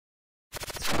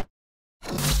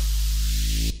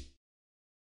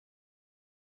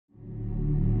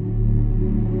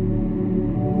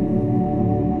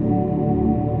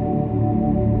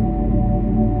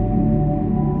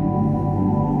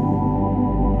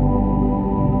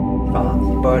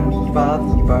Viva, viva,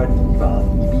 viva,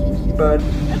 viva, viva.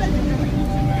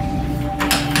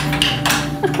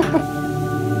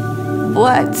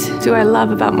 What do I love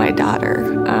about my daughter?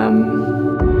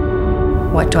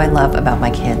 What do I love about my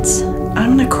kids?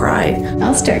 I'm gonna cry.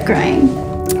 I'll start crying.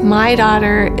 My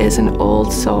daughter is an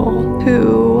old soul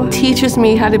who teaches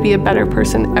me how to be a better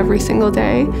person every single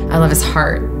day. I love his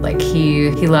heart. Like,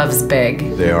 he loves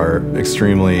big. They are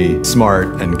extremely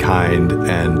smart and kind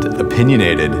and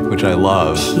opinionated, which I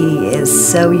love. He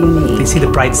is so unique. They see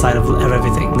the bright side of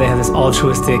everything. They have this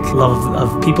altruistic love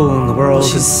of people in the world.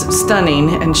 She's stunning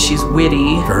and she's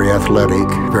witty. Very athletic,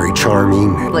 very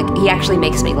charming. Like, he actually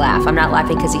makes me laugh. I'm not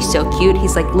laughing because he's so cute.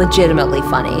 He's like legitimately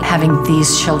funny. Having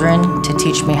these children to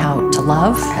teach me how to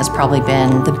love has probably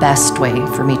been the best way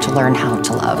for me to learn how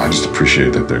to love. I just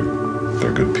appreciate that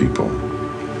they're good people,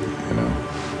 you know.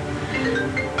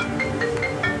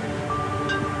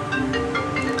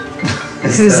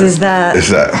 Is that? Is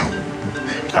that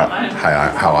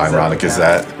how ironic is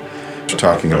that? What you're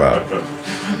talking about?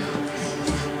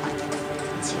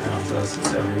 It's around us,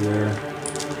 it's everywhere.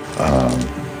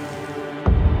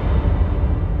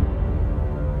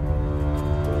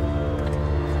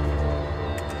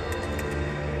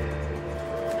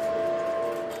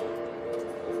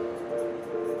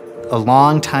 A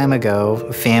long time ago,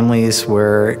 families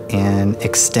were in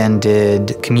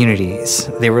extended communities.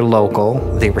 They were local,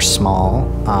 they were small.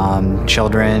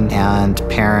 Children and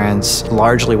parents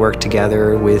largely worked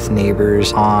together with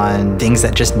neighbors on things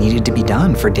that just needed to be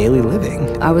done for daily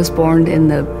living. I was born in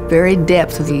the very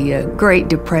depth of the Great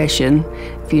Depression.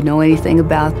 If you know anything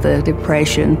about the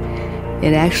Depression,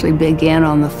 it actually began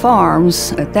on the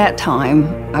farms. At that time,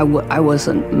 I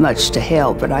wasn't much to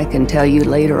help, but I can tell you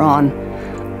later on,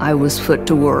 I was put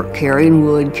to work, carrying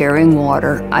wood, carrying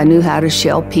water. I knew how to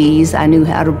shell peas, I knew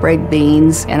how to break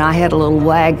beans, and I had a little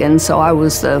wagon, so I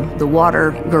was the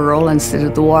water girl instead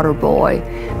of the water boy.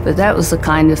 But that was the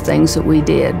kind of things that we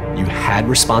did. You had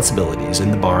responsibilities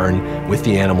in the barn with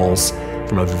the animals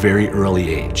from a very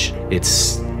early age.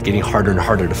 It's getting harder and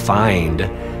harder to find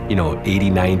 80,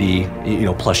 90,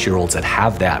 plus year olds that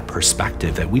have that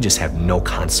perspective, that we just have no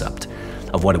concept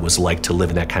of what it was like to live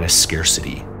in that kind of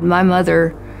scarcity. My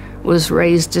mother was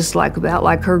raised just about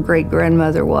like her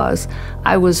great-grandmother was.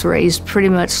 I was raised pretty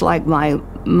much like my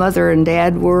mother and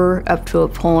dad were up to a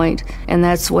point, and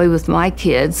that's the way with my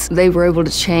kids. They were able to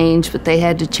change, but they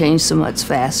had to change so much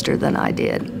faster than I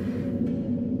did.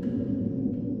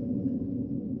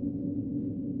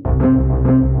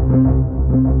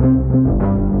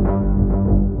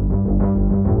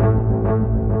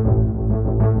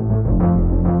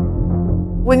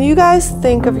 When you guys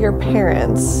think of your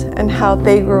parents and how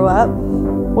they grew up,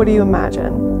 what do you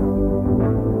imagine?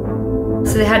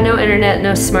 So they had no internet,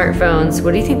 no smartphones.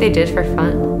 What do you think they did for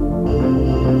fun?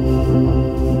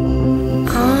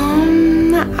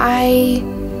 I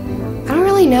don't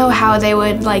really know how they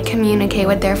would communicate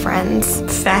with their friends.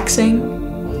 Faxing.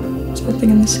 It's a thing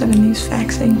in the 70s,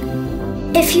 faxing.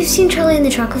 If you've seen Charlie and the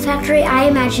Chocolate Factory, I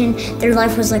imagine their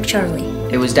life was like Charlie.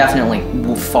 It was definitely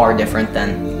far different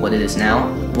than what it is now.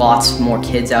 Lots more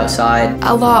kids outside.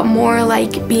 A lot more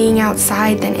like being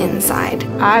outside than inside.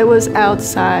 I was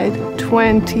outside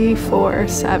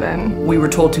 24/7. We were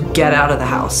told to get out of the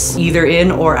house, either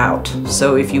in or out.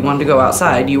 So if you wanted to go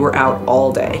outside, you were out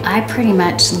all day. I pretty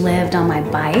much lived on my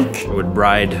bike. I would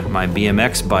ride my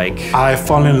BMX bike. I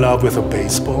fall in love with a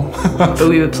baseball. But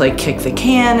we would play kick the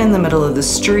can in the middle of the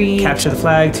street. Capture the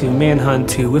flag, to manhunt,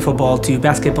 to wiffle ball, to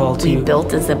basketball, to... We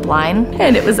built a zip line,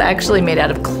 and it was actually made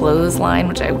out of clothesline,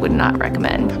 which I would not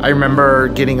recommend. I remember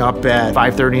getting up at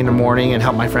 5:30 in the morning and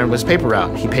help my friend with his paper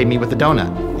route. He paid me with a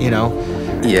donut,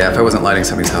 Yeah, if I wasn't lighting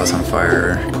somebody's house on fire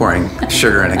or pouring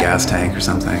sugar in a gas tank or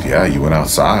something. Yeah, you went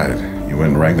outside. You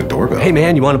went and rang the doorbell. Hey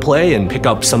man, you want to play? And pick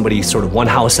up somebody sort of one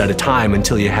house at a time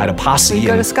until you had a posse. We'd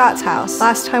go to Scott's house.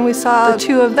 Last time we saw the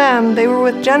two of them, they were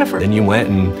with Jennifer. Then you went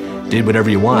and did whatever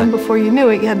you want. And before you knew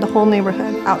it, you had the whole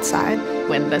neighborhood outside.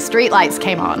 When the street lights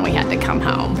came on, we had to come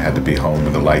home. Had to be home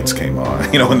when the lights came on.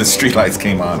 When the street lights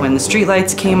came on. When the street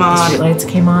lights came on. Street lights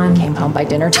came on. Came home by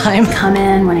dinner time. Come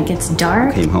in when it gets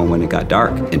dark. Came home when it got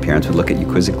dark, and parents would look at you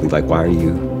quizzically like, why are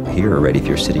you here already if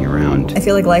you're sitting around? I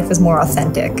feel like life was more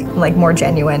authentic, more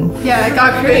genuine. Yeah, it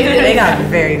got creative. They got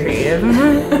very creative.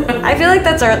 I feel like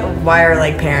that's why our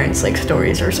parents'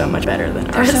 stories are so much better than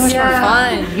ours. They're so much more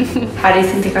fun. How do you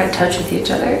think they got in touch with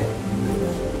each other?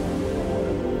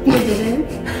 They didn't.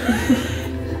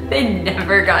 They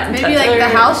never got in touch. Maybe the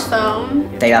house phone.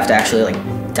 They have to actually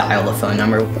dial the phone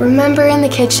number. Remember in the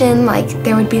kitchen,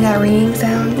 there would be that ringing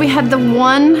sound? We had the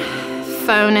one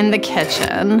phone in the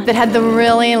kitchen that had the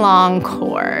really long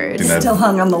cord. Still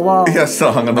hung on the wall. Yeah,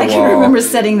 still hung on the I wall. can remember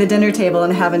setting the dinner table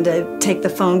and having to take the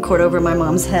phone cord over my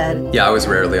mom's head. Yeah, I was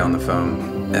rarely on the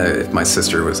phone if my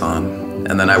sister was on.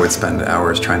 And then I would spend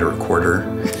hours trying to record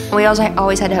her. We also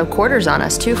always had to have quarters on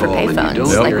us too for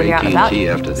payphones. Like when you're out and about,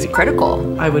 it's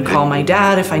critical. I would call my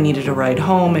dad if I needed a ride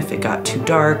home, if it got too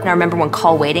dark. And I remember when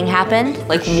call waiting happened.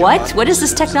 Like, what? What is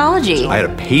this technology? I had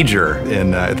a pager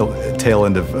at the tail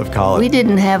end of college. We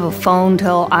didn't have a phone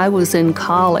till I was in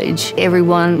college.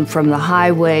 Everyone from the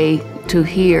highway to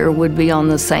here would be on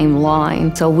the same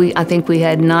line. So I think we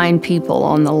had 9 people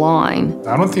on the line.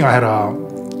 I don't think I had an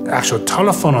actual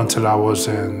telephone until I was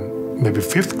in maybe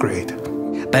 5th grade.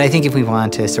 But I think if we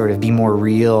want to sort of be more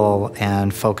real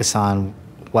and focus on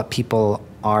what people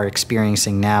are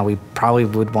experiencing now, we probably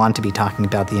would want to be talking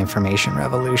about the information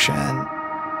revolution.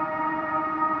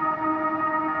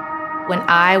 When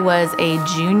I was a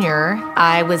junior,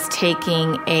 I was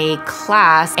taking a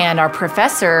class and our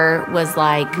professor was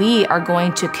like, we are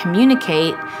going to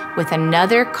communicate with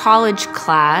another college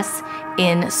class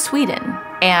in Sweden.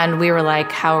 And we were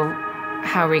like, how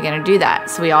are we gonna do that?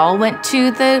 So we all went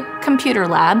to the computer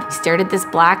lab, stared at this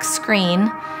black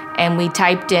screen, and we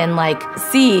typed in like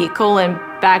C:\\/ all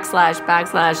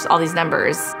these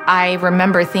numbers. I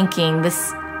remember thinking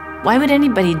why would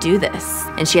anybody do this?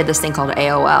 And she had this thing called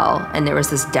AOL, and there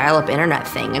was this dial-up internet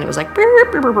thing, and it was like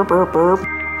burp, burp, burp, burp, burp.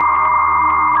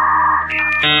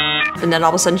 And then all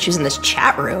of a sudden she was in this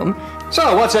chat room.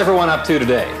 So what's everyone up to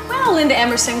today? Well, Linda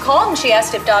Emerson called and she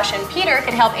asked if Dasha and Peter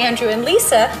could help Andrew and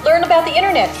Lisa learn about the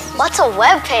internet. What's a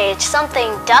web page? Something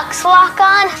ducks walk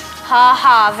on? Ha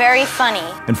ha, very funny.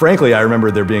 And frankly, I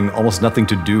remember there being almost nothing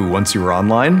to do once you were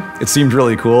online. It seemed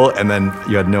really cool, and then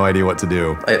you had no idea what to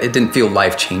do. It didn't feel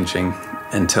life-changing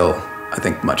until I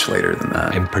think much later than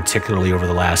that. And particularly over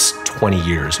the last 20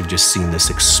 years, we've just seen this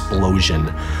explosion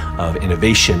of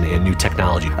innovation and new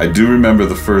technology. I do remember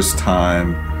the first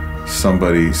time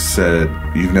somebody said,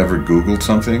 "You've never Googled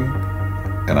something?"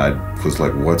 And I was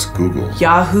like, what's Google?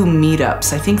 Yahoo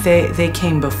meetups. I think they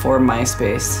came before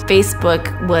MySpace.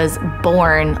 Facebook was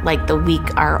born like the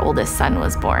week our oldest son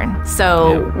was born.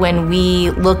 So when we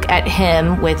look at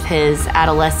him with his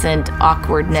adolescent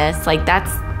awkwardness, like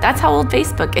that's how old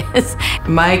Facebook is.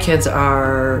 My kids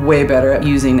are way better at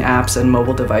using apps and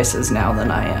mobile devices now than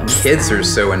I am. Kids are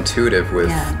so intuitive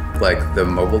with like the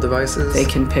mobile devices. They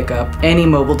can pick up any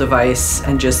mobile device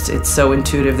and it's so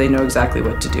intuitive, they know exactly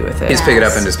what to do with it. Just pick it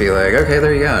up and just be like, okay,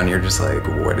 there you go. And you're just like,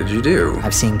 what did you do?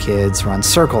 I've seen kids run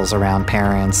circles around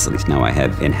parents. At least now I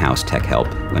have in-house tech help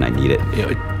when I need it.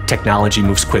 Technology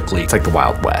moves quickly. It's like the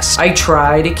Wild West. I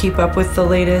try to keep up with the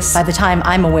latest. By the time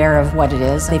I'm aware of what it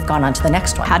is, they've gone on to the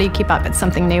next one. How do you keep up? It's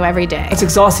something new every day. It's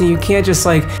exhausting. You can't just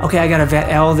like, okay, I gotta vet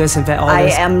all this and vet all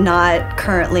this. I am not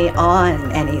currently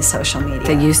on any social media.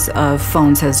 The use of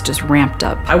phones has just ramped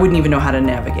up. I wouldn't even know how to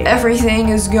navigate. Everything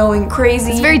is going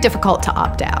crazy. It's very difficult to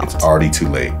opt out. It's already too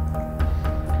late.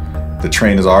 The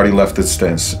train has already left the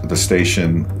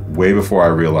station way before I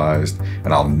realized,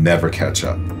 and I'll never catch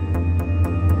up.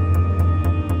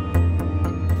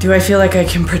 Do I feel like I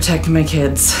can protect my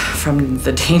kids from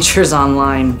the dangers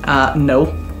online?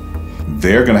 No.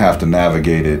 They're gonna have to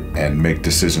navigate it and make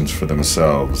decisions for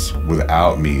themselves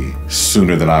without me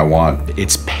sooner than I want.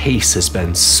 Its pace has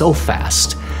been so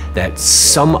fast that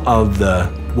some of the,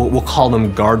 what we'll call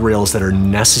them guardrails that are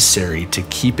necessary to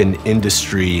keep an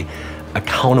industry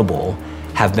accountable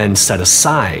have been set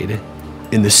aside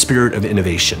in the spirit of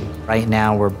innovation. Right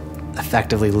now, we're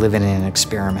effectively living in an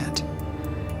experiment.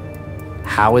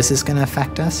 How is this going to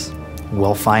affect us?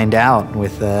 We'll find out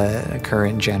with the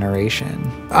current generation.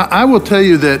 I will tell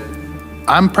you that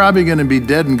I'm probably going to be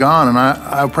dead and gone, and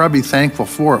I'll probably be thankful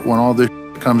for it when all this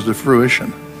comes to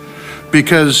fruition.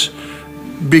 Because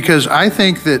I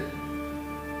think that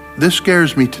this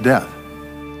scares me to death.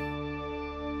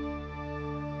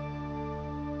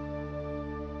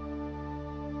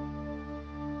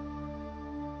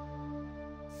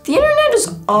 The internet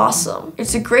is awesome.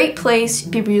 It's a great place.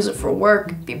 People use it for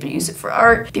work, people use it for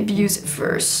art, people use it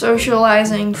for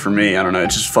socializing. For me, I don't know,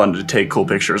 it's just fun to take cool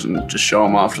pictures and just show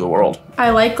them off to the world.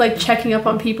 I like checking up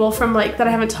on people from that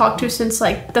I haven't talked to since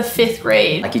the 5th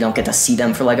grade. Like you don't get to see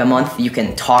them for a month, you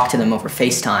can talk to them over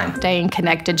FaceTime. Staying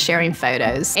connected, sharing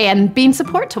photos, and being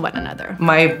support to one another.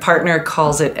 My partner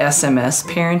calls it SMS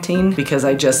parenting because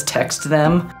I just text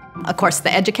them. Of course,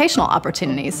 the educational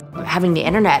opportunities. Having the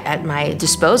internet at my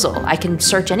disposal, I can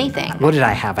search anything. What did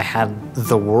I have? I had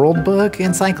the World Book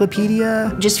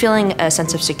encyclopedia. Just feeling a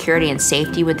sense of security and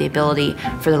safety with the ability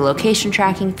for the location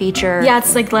tracking feature. Yeah,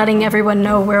 it's like letting everyone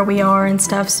know where we are and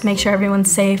stuff to make sure everyone's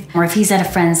safe. Or if he's at a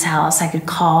friend's house, I could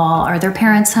call, or their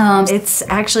parents' homes. It's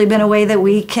actually been a way that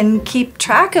we can keep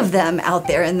track of them out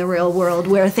there in the real world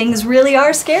where things really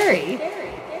are scary.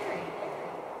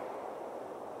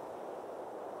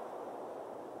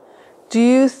 Do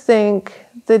you think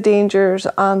the dangers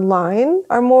online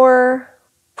are more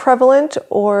prevalent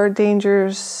or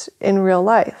dangers in real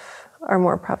life are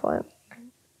more prevalent?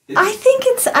 I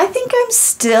think I'm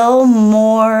still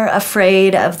more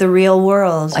afraid of the real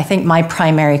world. I think my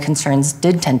primary concerns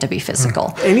did tend to be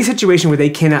physical. Any situation where they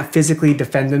cannot physically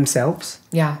defend themselves,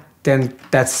 Yeah. then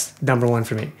that's number one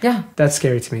for me. Yeah. That's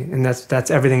scary to me, and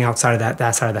that's everything outside of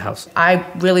that side of the house. I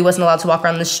really wasn't allowed to walk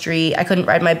around the street. I couldn't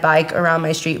ride my bike around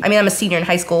my street. I mean, I'm a senior in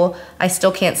high school. I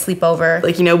still can't sleep over.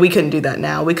 Like, you know, we couldn't do that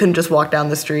now. We couldn't just walk down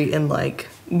the street and, like,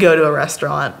 go to a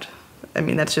restaurant. I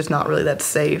mean, that's just not really that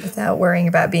safe. Without worrying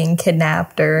about being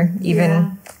kidnapped or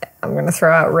even, I'm gonna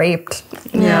throw out, raped.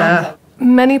 Yeah.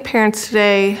 Many parents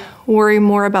today worry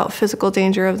more about physical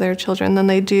danger of their children than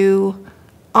they do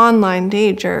online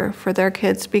danger for their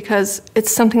kids because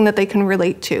it's something that they can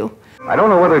relate to. I don't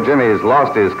know whether Jimmy's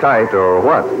lost his kite or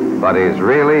what, but he's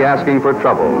really asking for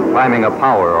trouble, climbing a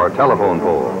power or telephone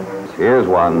pole. Here's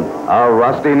one, a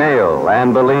rusty nail,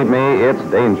 and believe me, it's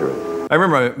dangerous. I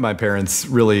remember my parents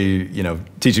really,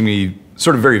 teaching me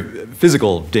sort of very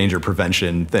physical danger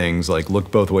prevention things, like look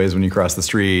both ways when you cross the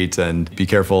street and be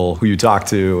careful who you talk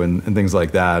to and things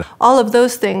like that. All of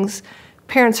those things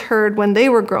parents heard when they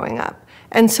were growing up.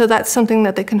 And so that's something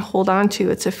that they can hold on to.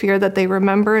 It's a fear that they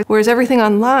remember. Whereas everything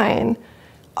online,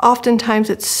 oftentimes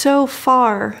it's so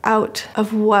far out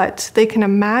of what they can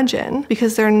imagine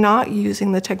because they're not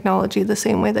using the technology the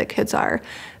same way that kids are,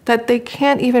 that they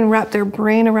can't even wrap their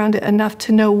brain around it enough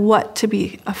to know what to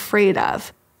be afraid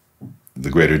of. The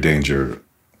greater danger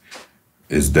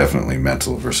is definitely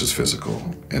mental versus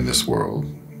physical in this world.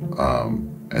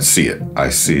 And I see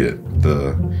it.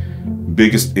 The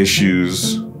biggest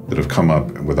issues that have come up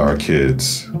with our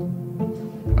kids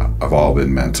have all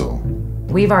been mental.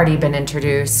 We've already been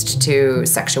introduced to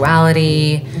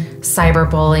sexuality,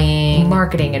 cyberbullying,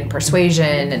 marketing and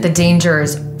persuasion. The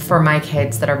dangers for my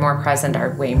kids that are more present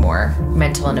are way more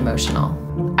mental and emotional.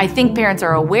 I think parents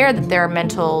are aware that there are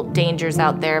mental dangers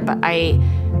out there, but I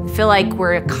feel like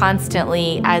we're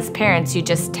constantly, as parents, you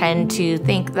just tend to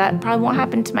think that probably won't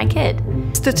happen to my kid.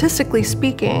 Statistically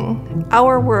speaking,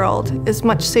 our world is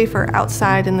much safer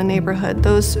outside in the neighborhood.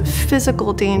 Those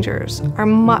physical dangers are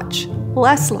much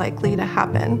less likely to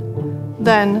happen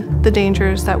than the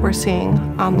dangers that we're seeing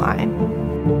online.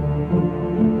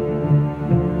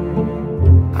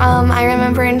 I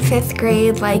remember in 5th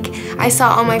grade, I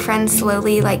saw all my friends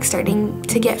slowly, starting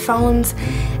to get phones,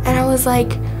 and I was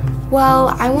like, well,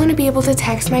 I want to be able to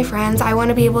text my friends. I want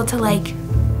to be able to,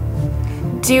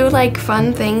 do,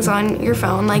 fun things on your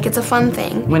phone. It's a fun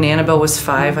thing. When Annabelle was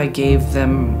 5, I gave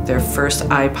them their first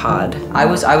iPod. I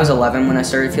was 11 when I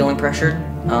started feeling pressured.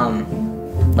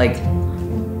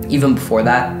 Even before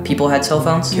that, people had cell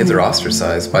phones. Kids are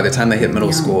ostracized. By the time they hit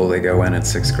middle school, they go in at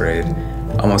 6th grade.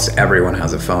 Almost everyone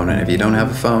has a phone, and if you don't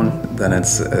have a phone, then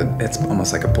it's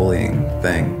almost like a bullying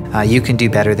thing. You can do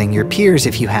better than your peers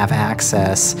if you have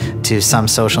access to some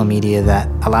social media that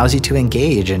allows you to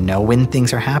engage and know when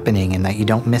things are happening and that you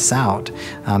don't miss out.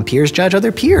 Peers judge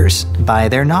other peers by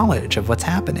their knowledge of what's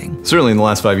happening. Certainly in the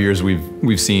last 5 years,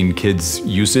 we've seen kids'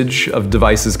 usage of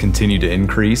devices continue to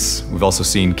increase. We've also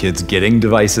seen kids getting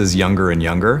devices younger and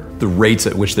younger. The rates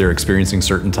at which they're experiencing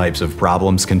certain types of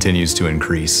problems continues to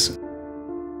increase.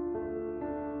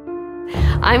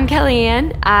 I'm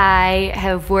Kellyanne. I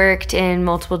have worked in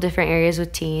multiple different areas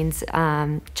with teens,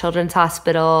 Children's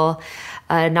Hospital,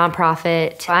 a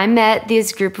nonprofit. I met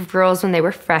this group of girls when they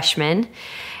were freshmen,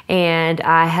 and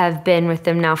I have been with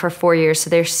them now for 4 years,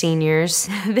 so they're seniors.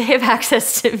 They have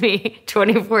access to me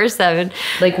 24/7.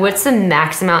 What's the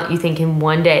max amount you think in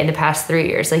one day in the past 3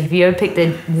 years? If you had picked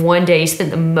the one day you spent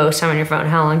the most time on your phone,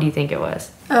 how long do you think it was?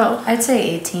 Oh, I'd say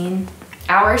 18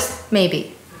 hours?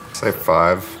 Maybe. Say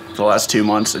 5. The last 2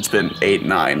 months, it's been 8,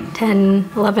 9. 10,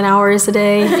 11 hours a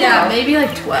day. Yeah, maybe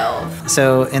 12.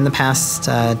 So in the past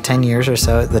 10 years or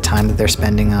so, the time that they're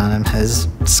spending on them has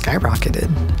skyrocketed.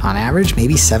 On average,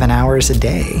 maybe 7 hours a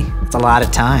day. It's a lot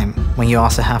of time when you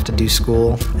also have to do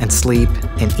school and sleep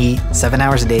and eat. 7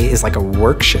 hours a day is like a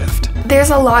work shift. There's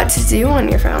a lot to do on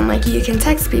your phone. You can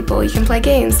text people, you can play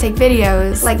games, take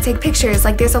videos, take pictures.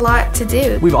 There's a lot to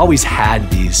do. We've always had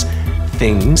these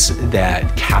things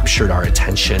that captured our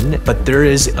attention, but there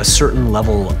is a certain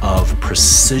level of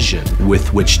precision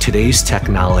with which today's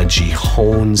technology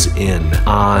hones in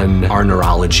on our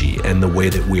neurology and the way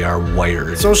that we are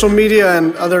wired. Social media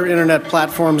and other internet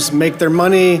platforms make their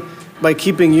money by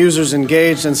keeping users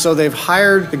engaged, and so they've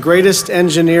hired the greatest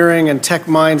engineering and tech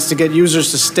minds to get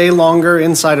users to stay longer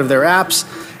inside of their apps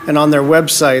and on their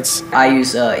websites. I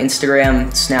use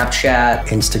Instagram, Snapchat.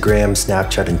 Instagram,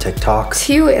 Snapchat, and TikTok.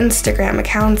 2 Instagram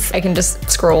accounts. I can just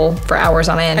scroll for hours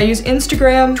on end. I use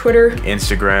Instagram, Twitter.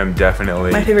 Instagram, definitely.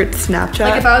 My favorite, Snapchat.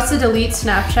 Like if I was to delete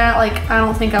Snapchat, like I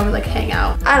don't think I would like hang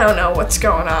out. I don't know what's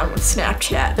going on with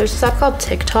Snapchat. There's stuff called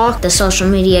TikTok. The social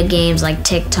media games like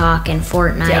TikTok and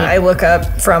Fortnite. Yeah, I look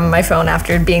up from my phone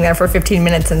after being there for 15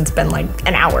 minutes and spend like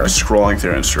an hour. Scrolling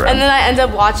through Instagram. And then I end up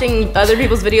watching other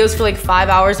people's videos for like 5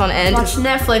 hours on end. Watch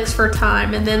Netflix for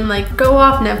time and then like go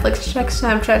off Netflix, check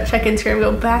Snapchat, check Instagram,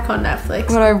 go back on Netflix.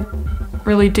 What I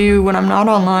really do when I'm not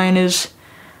online is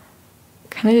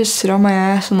kind of just sit on my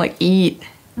ass and like eat.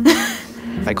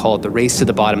 I call it the race to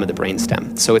the bottom of the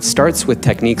brainstem. So it starts with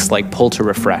techniques like pull to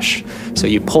refresh. So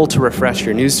you pull to refresh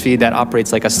your newsfeed. That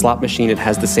operates like a slot machine. It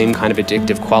has the same kind of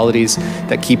addictive qualities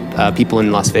that keep people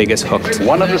in Las Vegas hooked.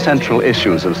 One of the central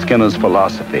issues of Skinner's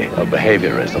philosophy of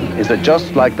behaviorism is that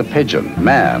just like the pigeon,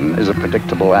 man is a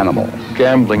predictable animal.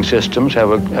 Gambling systems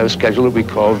have a schedule that we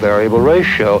call variable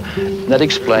ratio. That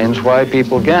explains why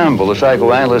people gamble. The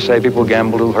psychoanalysts say people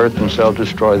gamble to hurt themselves,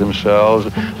 destroy themselves.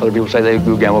 Other people say they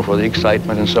do gamble for the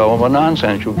excitement and so on. Well,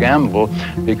 nonsense. You gamble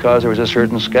because there is a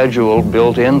certain schedule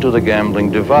built into the gambling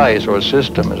device or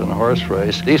system, as in a horse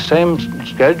race. These same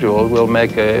schedules will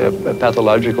make a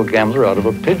pathological gambler out of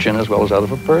a pigeon as well as out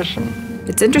of a person.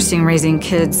 It's interesting raising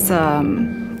kids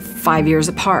 5 years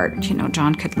apart. You know,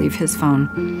 John could leave his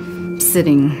phone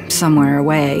sitting somewhere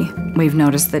away. We've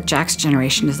noticed that Jack's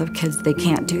generation is of kids, they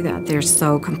can't do that. They're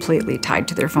so completely tied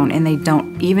to their phone, and they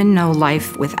don't even know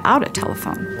life without a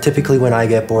telephone. Typically when I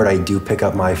get bored, I do pick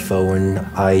up my phone.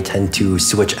 I tend to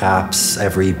switch apps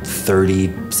every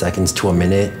 30 seconds to a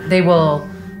minute. They will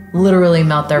literally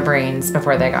melt their brains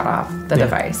before they got off the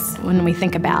device. When we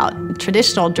think about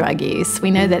traditional drug use, we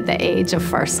know that the age of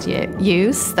first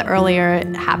use, the earlier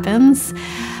it happens,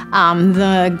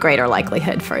 the greater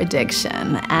likelihood for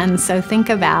addiction. And so think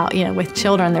about, you know, with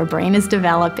children, their brain is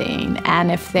developing, and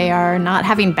if they are not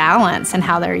having balance in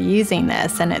how they're using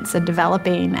this, and it's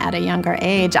developing at a younger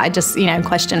age, I just, you know,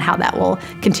 question how that will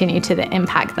continue to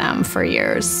impact them for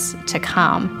years to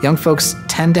come. Young folks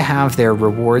tend to have their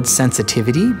reward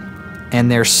sensitivity and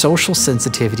their social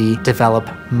sensitivity develop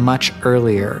much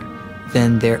earlier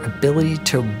than their ability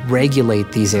to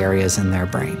regulate these areas in their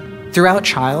brain. Throughout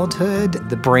childhood,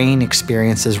 the brain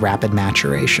experiences rapid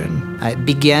maturation. It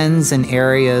begins in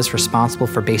areas responsible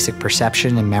for basic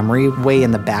perception and memory, way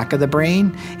in the back of the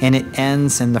brain, and it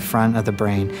ends in the front of the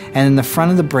brain. And in the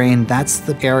front of the brain, that's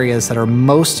the areas that are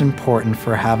most important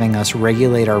for having us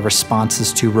regulate our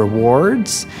responses to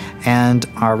rewards and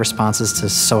our responses to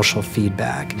social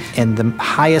feedback. And the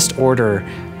highest order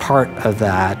part of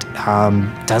that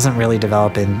doesn't really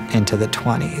develop into the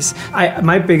 20s.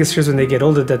 My biggest fear is when they get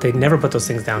older that they never put those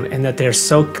things down, and that they're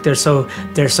so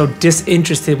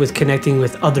disinterested with connecting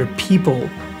with other people,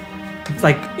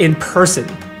 like in person,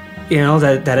 you know,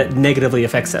 that it negatively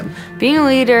affects them. Being a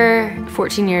leader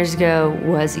 14 years ago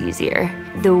was easier.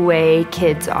 The way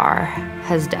kids are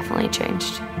has definitely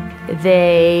changed.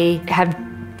 They have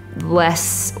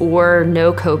less or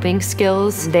no coping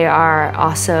skills. They are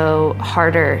also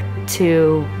harder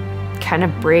to kind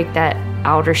of break that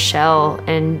outer shell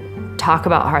and talk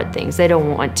about hard things. They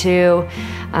don't want to,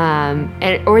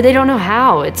 or they don't know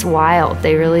how. It's wild.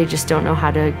 They really just don't know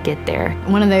how to get there.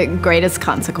 One of the greatest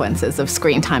consequences of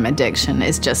screen time addiction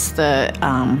is just the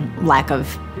lack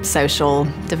of social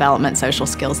development, social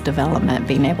skills development,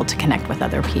 being able to connect with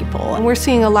other people. And we're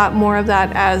seeing a lot more of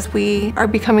that as we are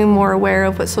becoming more aware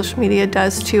of what social media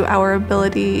does to our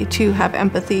ability to have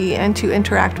empathy and to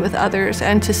interact with others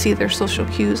and to see their social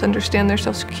cues, understand their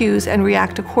social cues, and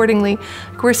react accordingly.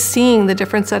 We're seeing the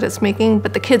difference that it's making,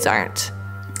 but the kids aren't.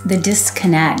 The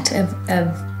disconnect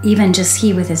of even just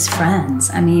he with his friends.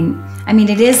 I mean,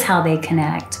 it is how they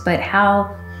connect, but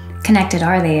how connected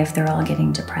are they if they're all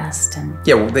getting depressed? And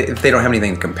yeah, well, if they don't have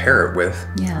anything to compare it with,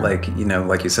 like, you know,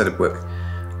 like you said,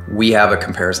 we have a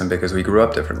comparison because we grew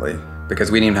up differently,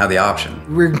 because we didn't even have the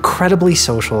option. We're incredibly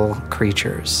social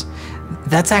creatures.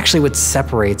 That's actually what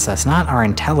separates us, not our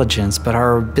intelligence, but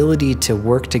our ability to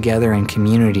work together in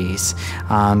communities,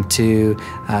 to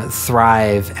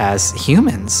thrive as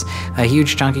humans. A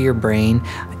huge chunk of your brain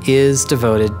is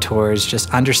devoted towards just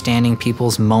understanding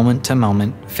people's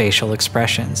moment-to-moment facial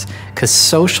expressions, because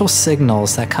social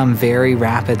signals that come very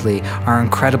rapidly are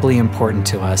incredibly important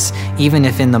to us, even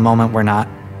if in the moment we're not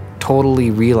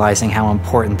totally realizing how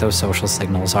important those social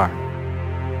signals are.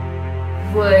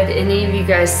 Would any of you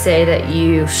guys say that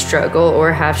you struggle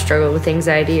or have struggled with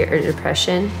anxiety or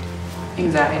depression?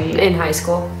 Anxiety. In high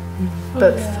school?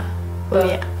 Both. Oh,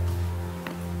 yeah.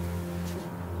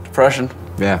 Depression.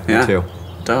 Yeah, Yeah. me too.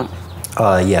 Don't.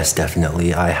 Yes,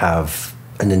 definitely. I have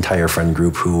an entire friend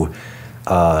group who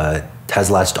has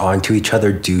latched on to each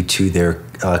other due to their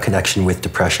connection with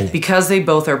depression. Because they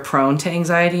both are prone to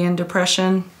anxiety and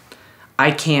depression,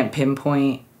 I can't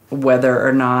pinpoint whether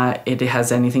or not it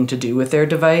has anything to do with their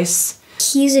device.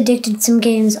 He's addicted to some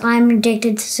games. I'm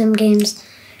addicted to some games.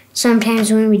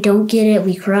 Sometimes when we don't get it,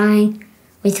 we cry,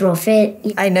 we throw a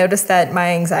fit. I notice that my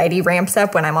anxiety ramps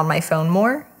up when I'm on my phone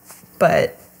more,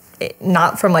 but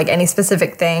not from like any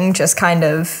specific thing, just kind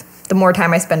of the more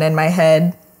time I spend in my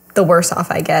head, the worse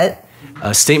off I get.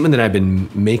 A statement that I've been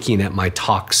making at my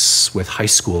talks with high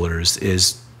schoolers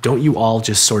is, don't you all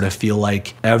just sort of feel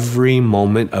like every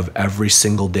moment of every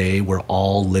single day we're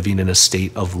all living in a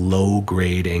state of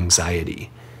low-grade anxiety?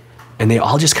 And they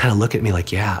all just kind of look at me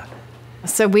like, yeah.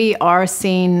 So we are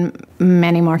seeing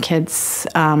many more kids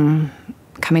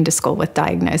coming to school with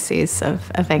diagnoses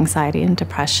of anxiety and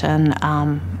depression.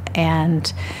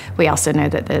 And we also know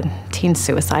that the teen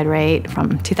suicide rate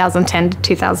from 2010 to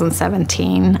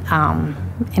 2017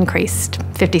 increased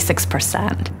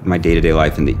 56%. My day-to-day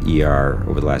life in the ER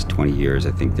over the last 20 years,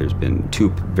 I think there's been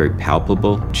two very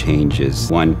palpable changes.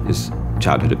 One is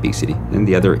childhood obesity, and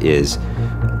the other is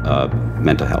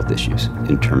mental health issues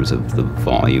in terms of the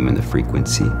volume and the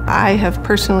frequency. I have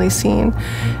personally seen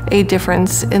a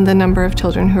difference in the number of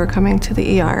children who are coming to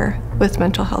the ER with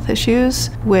mental health issues,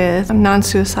 with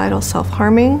non-suicidal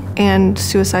self-harming, and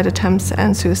suicide attempts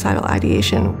and suicidal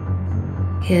ideation.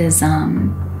 His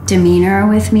demeanor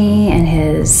with me and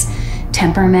his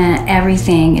temperament,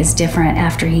 everything is different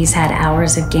after he's had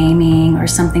hours of gaming or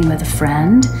something with a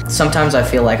friend. Sometimes I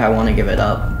feel like I want to give it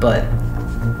up, but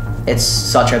it's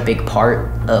such a big part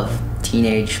of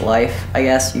teenage life, I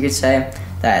guess you could say,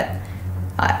 that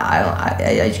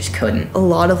I just couldn't. A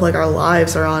lot of like our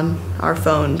lives are on our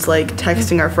phones, like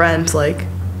texting our friends, like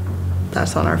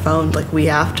that's on our phone. Like we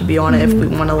have to be on it if we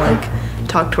want to like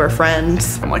talk to our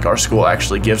friends. And like our school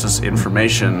actually gives us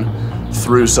information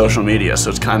through social media, so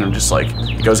it's kind of just like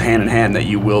it goes hand in hand that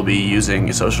you will be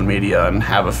using social media and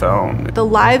have a phone. The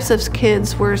lives of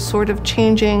kids were sort of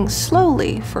changing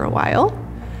slowly for a while,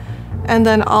 and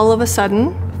then all of a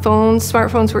sudden,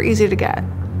 smartphones were easy to get.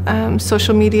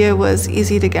 Social media was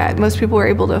easy to get. Most people were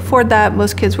able to afford that.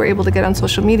 Most kids were able to get on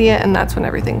social media, and that's when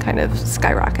everything kind of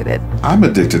skyrocketed. I'm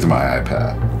addicted to my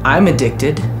iPad. I'm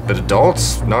addicted. But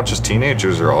adults, not just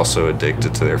teenagers, are also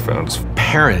addicted to their phones.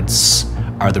 Parents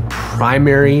are the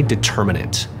primary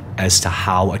determinant as to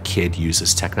how a kid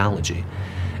uses technology.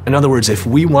 In other words, if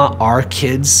we want our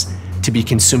kids to be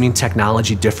consuming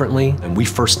technology differently, then we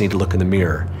first need to look in the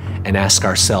mirror and ask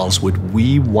ourselves, would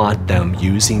we want them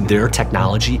using their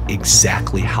technology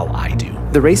exactly how I do?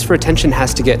 The race for attention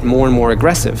has to get more and more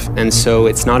aggressive, and so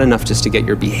it's not enough just to get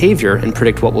your behavior and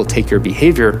predict what will take your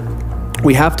behavior.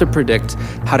 We have to predict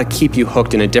how to keep you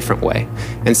hooked in a different way.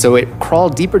 And so it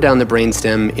crawled deeper down the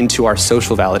brainstem into our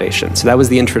social validation. So that was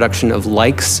the introduction of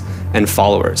likes and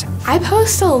followers. I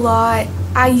post a lot.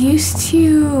 I used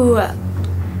to,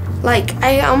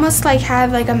 I almost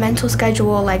have a mental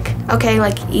schedule,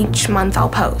 okay, each month I'll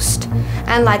post.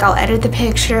 And I'll edit the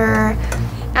picture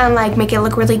and make it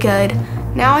look really good.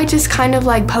 Now I just kind of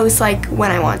post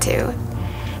when I want to.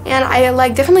 And I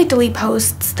definitely delete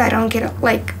posts that don't get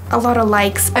a lot of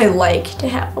likes. I like to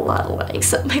have a lot of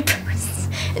likes on my posts.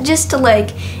 Just to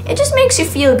it just makes you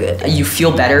feel good. You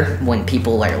feel better when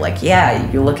people are like,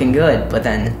 yeah, you're looking good, but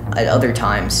then at other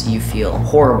times you feel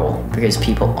horrible because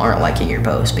people aren't liking your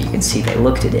post, but you can see they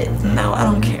looked at it. No, I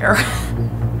don't care.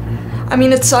 I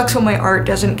mean, it sucks when my art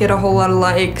doesn't get a whole lot of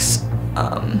likes.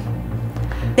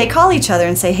 They call each other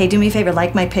and say, hey, do me a favor,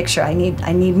 like my picture. I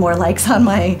need more likes on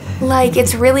my...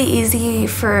 It's really easy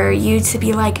for you to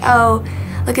be oh,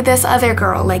 look at this other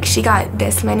girl. She got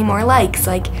this many more likes.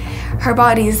 Her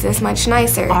body's this much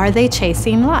nicer. Are they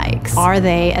chasing likes? Are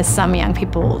they, as some young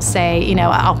people say,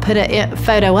 I'll put a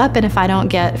photo up and if I don't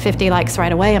get 50 likes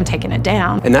right away, I'm taking it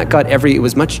down. And that got it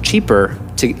was much cheaper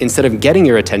instead of getting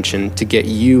your attention, to get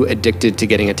you addicted to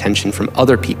getting attention from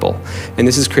other people. And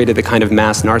this has created the kind of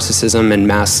mass narcissism and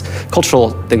mass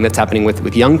cultural thing that's happening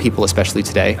with young people, especially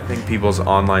today. I think people's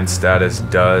online status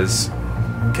does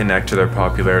connect to their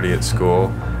popularity at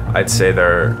school. I'd say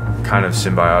they're kind of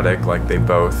symbiotic, like they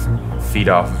both feed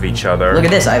off of each other. Look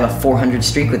at this, I have a 400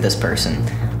 streak with this person.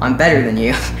 I'm better than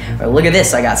you. Or look at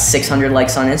this, I got 600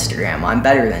 likes on Instagram. I'm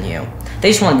better than you. They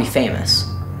just want to be famous.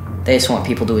 They just want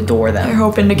people to adore them. They're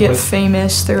hoping to get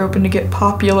famous, they're hoping to get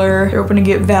popular, they're hoping to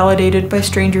get validated by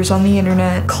strangers on the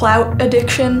internet. Clout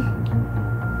addiction.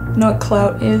 You know what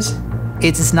clout is?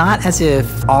 It's not as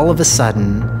if all of a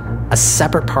sudden a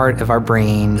separate part of our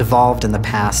brain evolved in the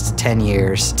past 10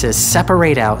 years to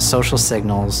separate out social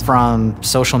signals from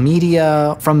social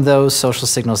media, from those social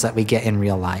signals that we get in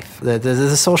real life.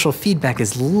 The social feedback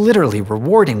is literally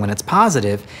rewarding when it's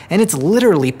positive, and it's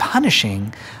literally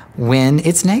punishing when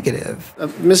it's negative.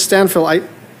 Ms. Stanfield,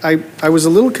 I was a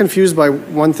little confused by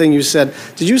one thing you said.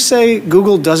 Did you say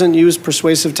Google doesn't use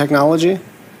persuasive technology?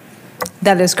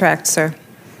 That is correct, sir.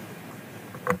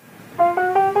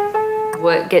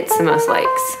 What gets the most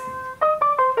likes?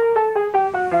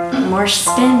 More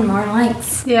spin, more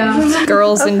likes. Yeah.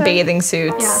 Girls in bathing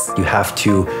suits. Yeah. You have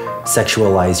to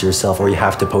sexualize yourself, or you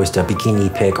have to post a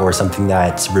bikini pic or something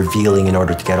that's revealing in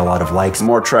order to get a lot of likes. The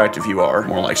more attractive you are,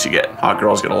 more likes you get. Hot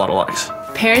girls get a lot of likes.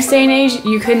 Parents' day and age,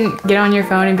 you couldn't get on your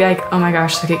phone and be like, oh my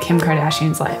gosh, look at Kim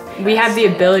Kardashian's life. We have the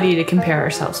ability to compare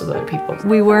ourselves with other people.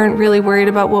 We weren't really worried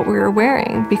about what we were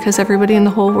wearing because everybody in the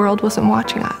whole world wasn't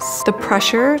watching us. The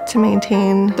pressure to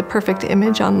maintain the perfect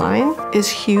image online is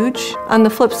huge. On the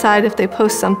flip side, if they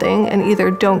post something and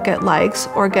either don't get likes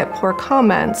or get poor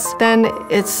comments, then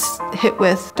it's hit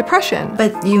with depression.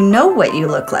 But you know what you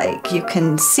look like. You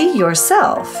can see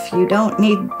yourself. You don't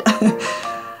need...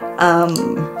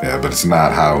 Yeah, but it's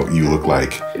not how you look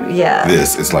like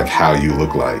this. It's like how you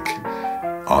look like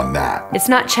on that. It's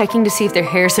not checking to see if their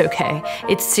hair's okay.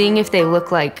 It's seeing if they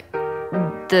look like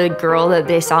the girl that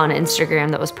they saw on Instagram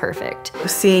that was perfect.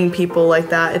 Seeing people like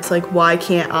that, it's like, why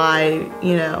can't I,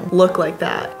 look like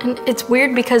that? And it's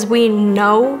weird because we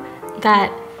know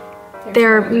that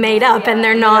they're made up and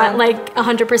they're not like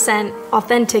 100%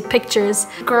 authentic pictures.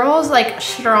 Girls like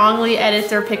strongly edit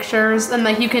their pictures and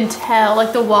like you can tell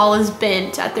like the wall is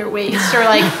bent at their waist or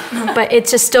like but it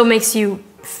just still makes you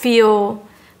feel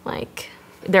like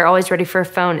they're always ready for a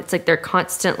phone. It's like they're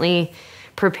constantly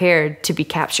prepared to be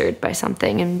captured by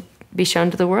something and be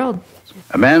shown to the world.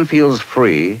 A man feels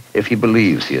free if he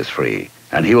believes he is free,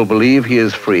 and he will believe he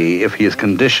is free if he is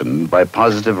conditioned by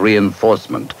positive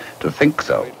reinforcement to think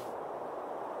so.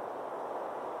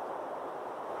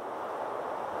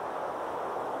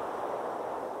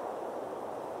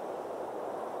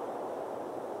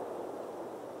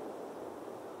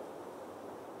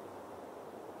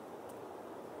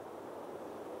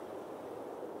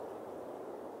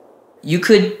 You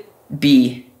could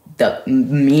be the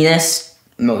meanest,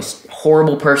 most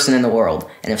horrible person in the world,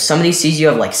 and if somebody sees you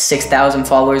have like 6,000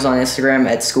 followers on Instagram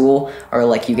at school, or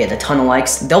like you get a ton of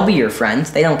likes, they'll be your friend.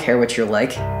 They don't care what you're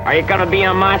like. Are you gonna be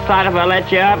on my side if I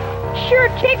let you up? Sure,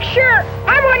 Chick, sure.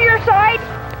 I'm on your side.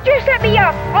 Just let me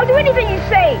up. I'll do anything you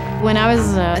say. When I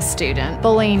was a student,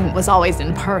 bullying was always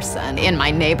in person. In my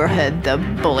neighborhood, the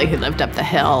bully who lived up the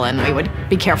hill, and we would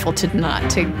be careful not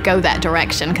to go that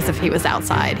direction, because if he was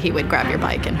outside, he would grab your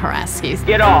bike and harass you.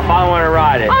 Get off, I want to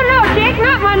ride it. Oh no, Chick,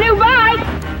 not my new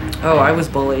bike. Oh, I was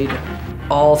bullied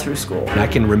all through school. And I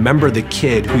can remember the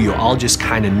kid who you all just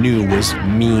kind of knew was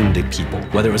mean to people,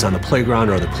 whether it was on the playground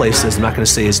or other places. I'm not going to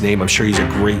say his name. I'm sure he's a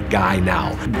great guy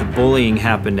now. The bullying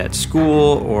happened at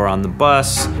school or on the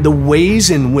bus. The ways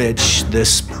in which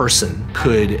this person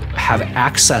could have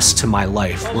access to my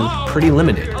life were pretty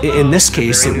limited. In this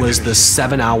case, it was the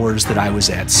 7 hours that I was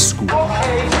at school.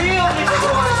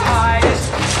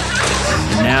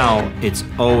 Now it's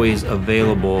always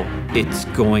available. It's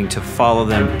going to follow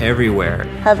them everywhere.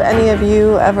 Have any of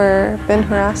you ever been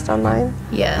harassed online?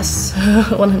 Yes,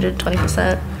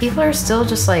 120%. People are still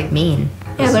just like mean.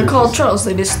 Yeah, they're called trolls.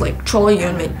 They just like troll you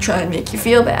and try and make you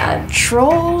feel bad.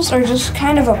 Trolls are just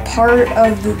kind of a part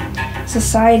of the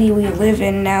society we live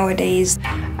in nowadays.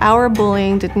 Our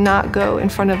bullying did not go in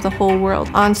front of the whole world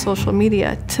on social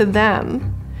media. To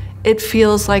them, it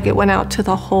feels like it went out to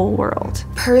the whole world.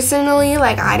 Personally,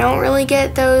 like I don't really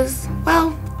get those,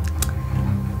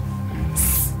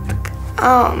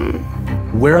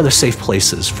 Where are the safe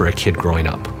places for a kid growing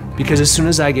up? Because as soon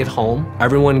as I get home,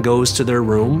 everyone goes to their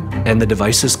room and the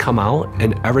devices come out,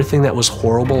 and everything that was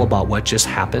horrible about what just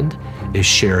happened is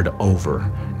shared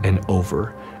over and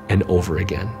over and over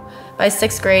again. By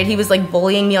 6th grade, he was like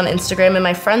bullying me on Instagram, and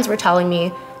my friends were telling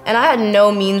me, And I had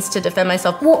no means to defend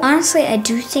myself. Well, honestly, I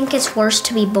do think it's worse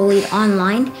to be bullied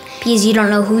online because you don't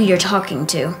know who you're talking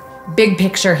to. Big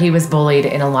picture, he was bullied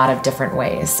in a lot of different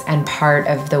ways. And part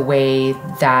of the way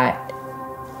that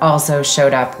also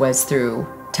showed up was through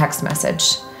text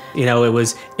message. You know, it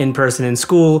was in person in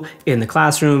school, in the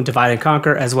classroom, divide and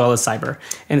conquer, as well as cyber.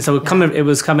 And so it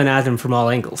was coming at him from all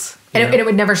angles. And it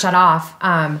would never shut off.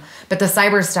 But the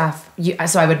cyber stuff,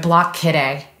 so I would block Kid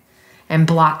A and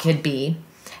block Kid B,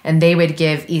 and they would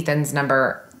give Ethan's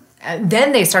number.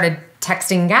 Then they started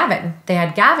texting Gavin. They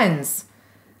had Gavin's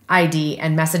ID,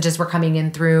 and messages were coming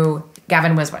in through.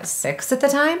 Gavin was, 6 at the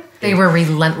time? They were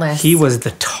relentless. He was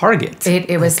the target.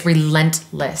 It was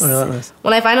relentless.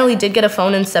 When I finally did get a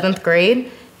phone in 7th grade,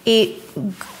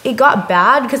 it got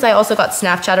bad because I also got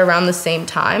Snapchat around the same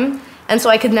time. And so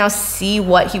I could now see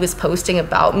what he was posting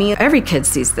about me. Every kid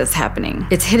sees this happening.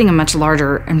 It's hitting a much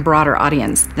larger and broader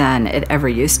audience than it ever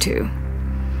used to.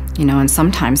 You know, and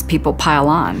sometimes people pile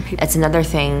on. It's another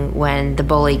thing when the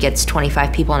bully gets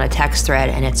 25 people in a text thread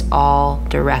and it's all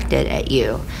directed at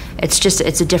you.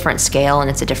 It's a different scale and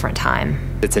it's a different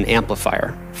time. It's an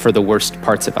amplifier for the worst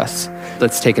parts of us.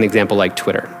 Let's take an example like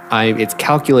Twitter. It's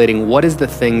calculating what is the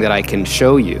thing that I can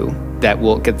show you that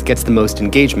gets the most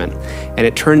engagement. And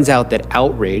it turns out that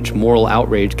outrage, moral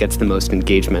outrage, gets the most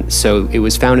engagement. So it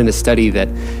was found in a study that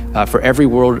for every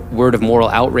word of moral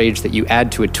outrage that you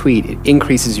add to a tweet, it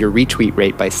increases your retweet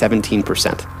rate by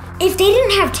 17%. If they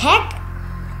didn't have tech,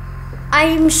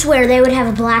 I swear they would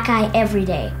have a black eye every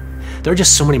day. There are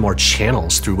just so many more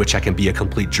channels through which I can be a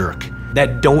complete jerk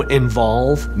that don't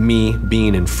involve me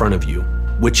being in front of you,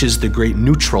 which is the great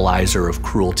neutralizer of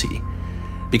cruelty.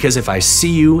 Because if I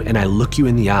see you and I look you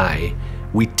in the eye,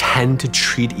 we tend to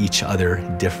treat each other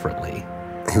differently.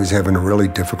 He was having a really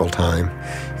difficult time.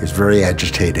 He was very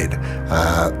agitated.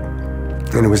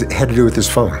 And it had to do with his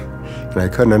phone. And I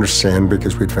couldn't understand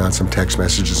because we'd found some text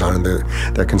messages on it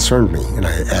that concerned me. And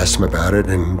I asked him about it,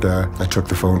 and I took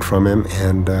the phone from him,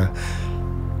 and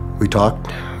we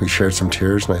talked. We shared some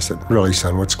tears, and I said, really,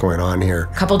 son, what's going on here?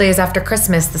 A couple days after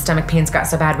Christmas, the stomach pains got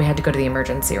so bad we had to go to the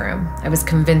emergency room. I was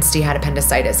convinced he had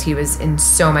appendicitis. He was in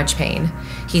so much pain.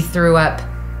 He threw up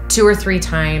 2 or 3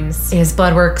 times. His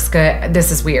blood work's good.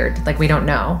 This is weird, like we don't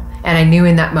know. And I knew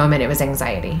in that moment it was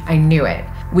anxiety. I knew it.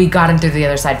 We got him through the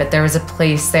other side, but there was a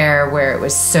place there where it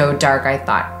was so dark, I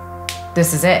thought,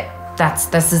 this is it.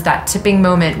 This is that tipping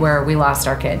moment where we lost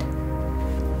our kid.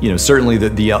 You know, certainly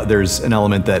there's an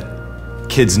element that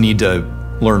kids need to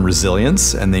learn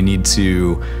resilience, and they need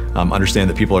to understand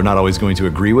that people are not always going to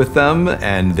agree with them,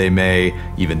 and they may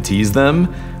even tease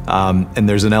them. And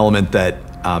there's an element that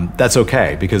that's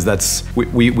okay, because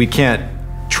we can't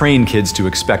train kids to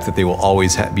expect that they will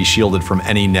always be shielded from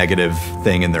any negative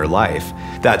thing in their life.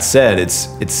 That said,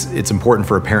 it's important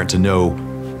for a parent to know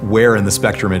where in the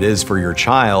spectrum it is for your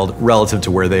child relative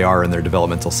to where they are in their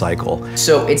developmental cycle.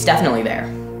 So it's definitely there.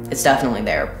 It's definitely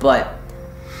there, but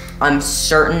I'm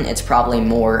certain it's probably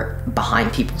more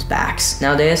behind people's backs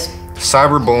nowadays.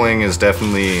 Cyberbullying is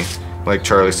definitely, like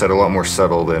Charlie said, a lot more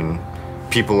subtle than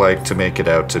people like to make it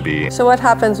out to be. So what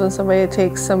happens when somebody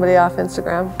takes somebody off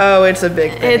Instagram? Oh, it's a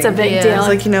big thing. It's a big deal. It's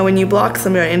like, you know, when you block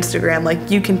somebody on Instagram, like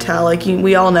you can tell, like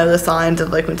we all know the signs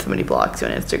of like when somebody blocks you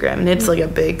on Instagram, and it's like a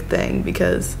big thing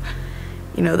because,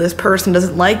 you know, this person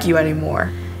doesn't like you anymore.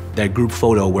 That group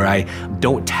photo where I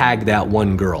don't tag that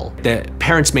one girl. That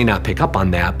parents may not pick up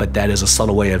on that, but that is a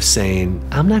subtle way of saying,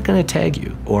 I'm not gonna tag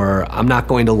you, or I'm not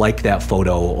going to like that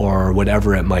photo, or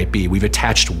whatever it might be. We've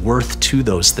attached worth to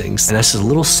those things. And that's a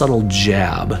little subtle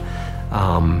jab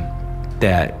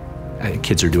that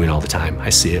kids are doing all the time. I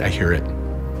see it, I hear it.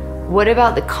 What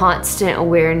about the constant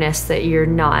awareness that you're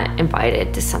not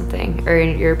invited to something or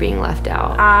you're being left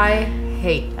out? I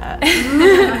hate that.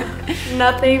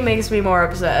 Nothing makes me more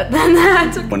upset than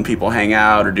that. When people hang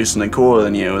out or do something cooler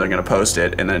than you, they're gonna post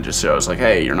it, and then it just shows like,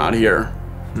 hey, you're not here.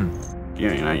 You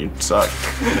know, you suck.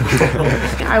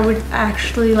 I would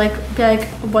actually be like,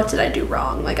 what did I do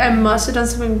wrong? Like, I must have done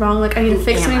something wrong. Like, I need to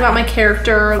fix something about my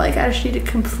character. Like, I just need to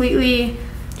completely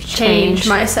change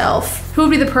myself. Who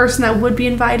would be the person that would be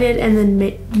invited, and then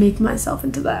make myself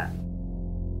into that?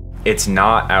 It's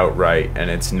not outright, and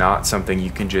it's not something you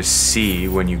can just see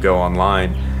when you go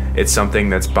online. It's something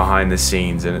that's behind the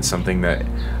scenes, and it's something that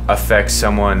affects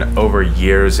someone over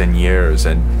years and years,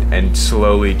 and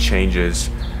slowly changes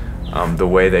the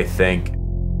way they think.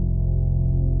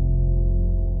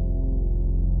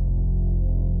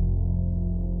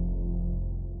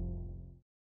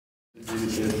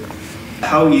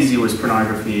 How easy was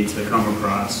pornography to come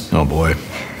across? Oh boy.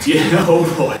 Yeah, oh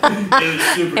boy. It was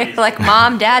super easy. Like,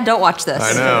 Mom, Dad, don't watch this.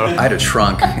 I know. I had a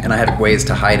trunk and I had ways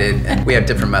to hide it, and we had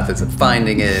different methods of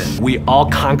finding it. We all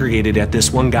congregated at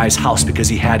this one guy's house because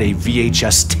he had a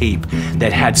VHS tape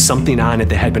that had something on it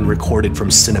that had been recorded from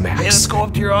Cinemax. Hey, let's go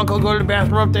up to your uncle, go to the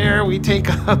bathroom up there. We take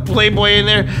a Playboy in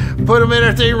there, put him in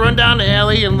our thing, run down the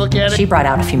alley and look at it. She brought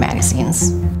out a few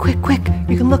magazines. Quick, quick,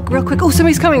 you can look real quick. Oh,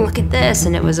 somebody's coming. Look at this.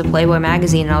 And it was a Playboy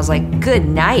magazine. And I was like, good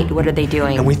night. What are they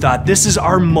doing? And we thought, this is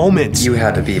our moment. You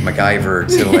had to be MacGyver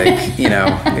to like, you know,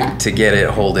 to get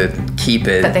it, hold it, keep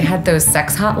it. But they had those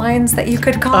sex hotlines that you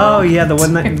could call. Oh yeah, the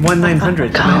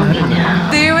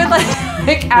 1-900. They would like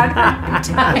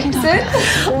advertise it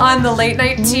on the late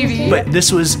night TV. But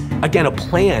this was, again, a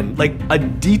plan, like a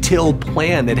detailed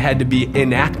plan that had to be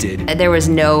enacted. There was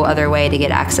no other way to get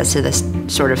access to this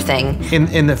sort of thing.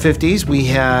 In the 50s, we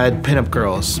had pinup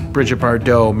girls, Bridget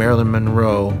Bardot, Marilyn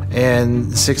Monroe,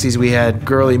 and the 60s we had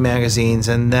girly magazines,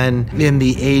 and then in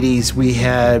the 80s we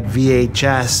had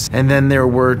VHS, and then there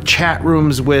were chat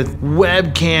rooms with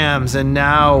webcams, and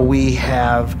now we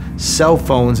have cell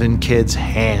phones in kids'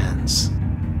 hands.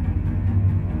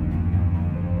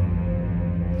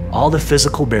 All the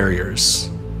physical barriers,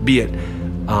 be it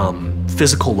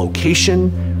physical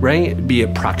location, right? Be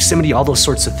it proximity, all those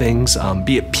sorts of things,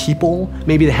 be it people,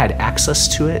 maybe they had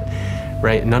access to it,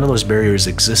 right? None of those barriers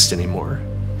exist anymore.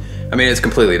 I mean, it's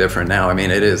completely different now. I mean,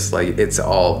 it is like, it's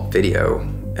all video,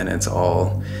 and it's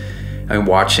all, I mean,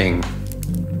 watching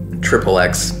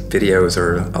XXX videos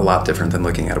are a lot different than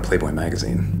looking at a Playboy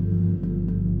magazine.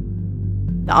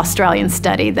 The Australian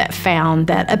study that found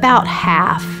that about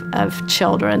half of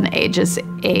children ages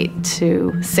 8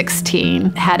 to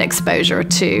 16 had exposure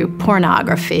to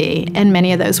pornography, and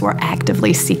many of those were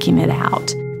actively seeking it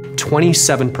out.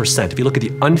 27%, if you look at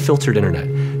the unfiltered internet,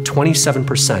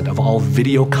 27% of all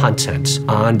video content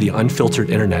on the unfiltered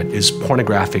internet is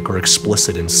pornographic or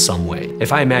explicit in some way.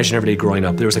 If I imagine every day growing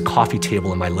up, there was a coffee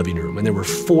table in my living room, and there were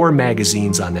 4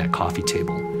 magazines on that coffee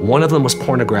table. One of them was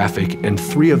pornographic, and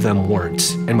 3 of them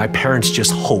weren't, and my parents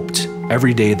just hoped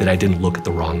every day that I didn't look at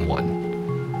the wrong one.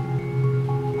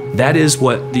 That is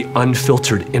what the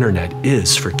unfiltered internet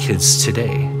is for kids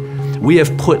today. We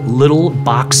have put little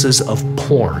boxes of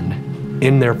porn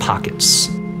in their pockets,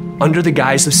 under the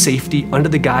guise of safety, under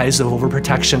the guise of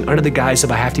overprotection, under the guise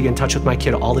of I have to get in touch with my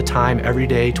kid all the time, every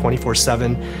day,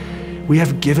 24/7. We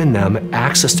have given them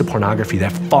access to pornography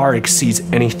that far exceeds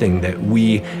anything that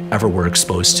we ever were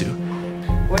exposed to.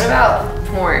 What about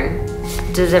porn?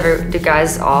 Do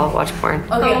guys all watch porn?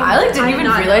 Okay, I didn't even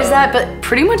realize that, but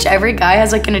pretty much every guy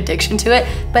has like an addiction to it,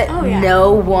 but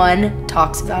no one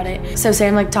talks about it. So say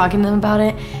I'm like talking to them about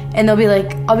it, and they'll be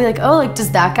like, I'll be like, oh, like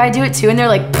does that guy do it too? And they're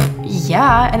like,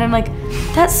 yeah, and I'm like,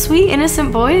 that sweet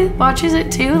innocent boy watches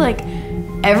it too, like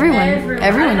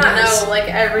everyone does. No, like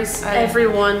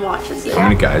everyone watches it. How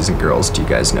many guys and girls do you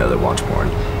guys know that watch porn?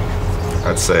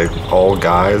 I'd say all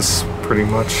guys, pretty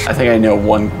much. I think I know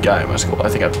one guy in my school. I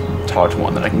think I've talked to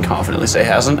one that I can confidently say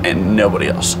hasn't, and nobody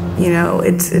else. You know,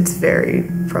 it's very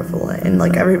prevalent, and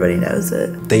like everybody knows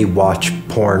it. They watch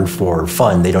porn for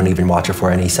fun. They don't even watch it for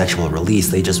any sexual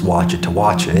release. They just watch it to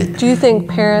watch it. Do you think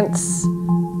parents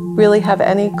really have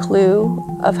any clue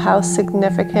of how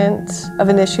significant of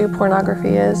an issue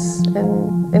pornography is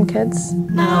in kids?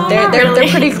 No, they're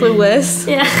pretty clueless.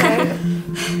 Yeah.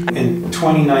 In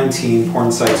 2019,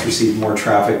 porn sites received more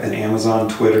traffic than Amazon,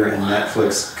 Twitter, and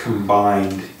Netflix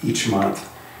combined each month.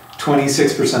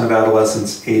 26% of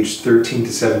adolescents aged 13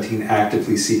 to 17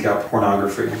 actively seek out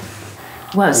pornography.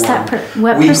 What's that?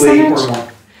 What Weekly or percentage? more.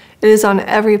 It is on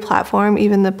every platform,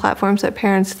 even the platforms that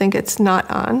parents think it's not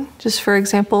on. Just for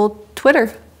example,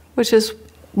 Twitter, which is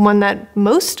one that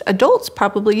most adults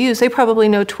probably use. They probably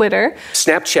know Twitter.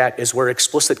 Snapchat is where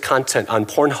explicit content on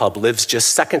Pornhub lives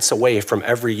just seconds away from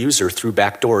every user through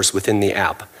backdoors within the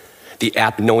app. The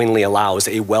app knowingly allows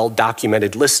a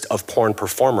well-documented list of porn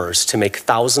performers to make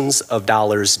thousands of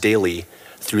dollars daily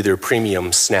through their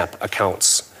premium Snap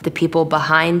accounts. The people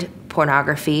behind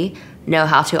pornography know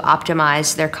how to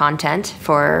optimize their content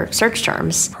for search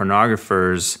terms.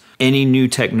 Pornographers, any new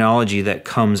technology that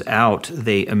comes out,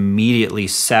 they immediately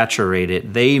saturate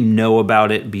it. They know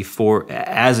about it before,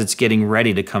 as it's getting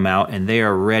ready to come out, and they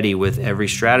are ready with every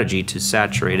strategy to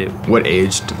saturate it. What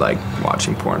age did like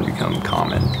watching porn become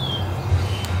common?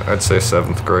 I'd say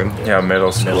 7th grade. Yeah,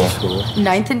 middle school.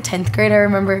 9th and 10th grade, I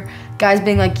remember guys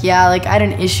being like, yeah, like I had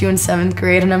an issue in 7th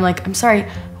grade, and I'm like, I'm sorry,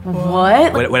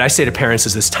 what? What I say to parents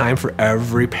is it's time for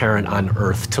every parent on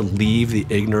earth to leave the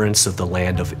ignorance of the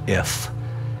land of if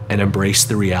and embrace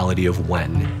the reality of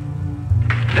when.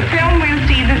 The film we'll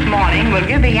see this morning will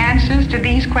give the answers to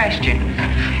these questions.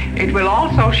 It will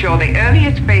also show the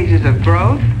earliest phases of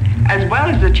growth, as well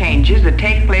as the changes that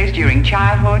take place during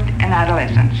childhood and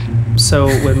adolescence. So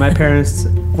when my parents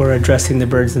were addressing the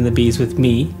birds and the bees with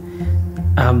me,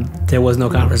 there was no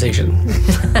conversation.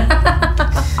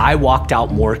 I walked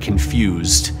out more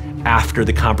confused after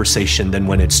the conversation than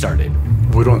when it started.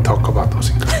 We don't talk about those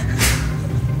things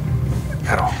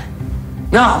at all.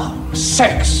 No,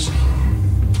 sex.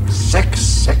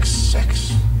 Sex.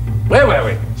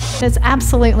 Wait. It's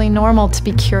absolutely normal to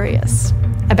be curious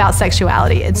about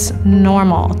sexuality. It's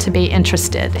normal to be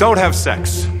interested. Don't have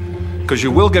sex, because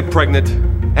you will get pregnant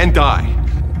and die.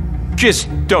 Just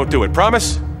don't do it,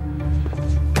 promise?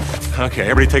 Okay,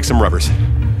 everybody take some rubbers.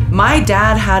 My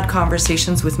dad had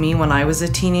conversations with me when I was a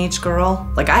teenage girl.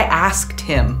 Like, I asked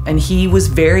him, and he was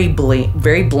very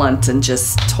blunt and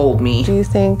just told me. Do you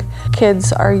think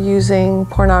kids are using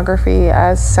pornography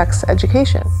as sex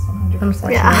education?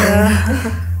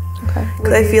 Yeah. Okay.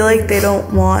 Because I feel like they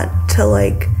don't want to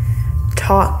like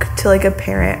talk to like a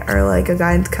parent or like a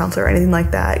guidance counselor or anything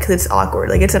like that because it's awkward.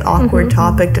 Like it's an awkward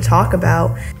topic to talk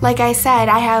about. Like I said,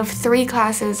 I have 3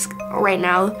 classes right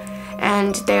now,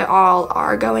 and they all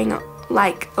are going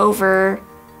like over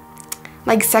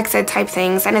like sex ed type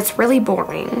things, and it's really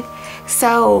boring.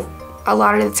 So a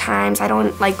lot of the times I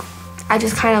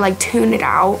just kind of like tune it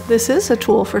out. This is a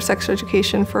tool for sex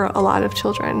education for a lot of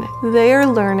children. They are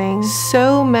learning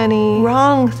so many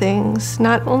wrong things,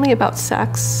 not only about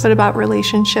sex, but about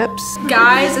relationships.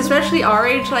 Guys, especially our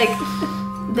age, like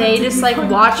they just like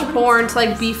watch porn to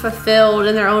like be fulfilled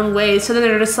in their own ways. So then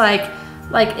they're just like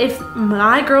if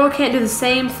my girl can't do the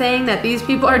same thing that these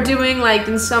people are doing, like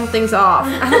then something's off.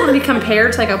 I don't want to be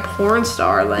compared to like a porn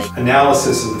star. Like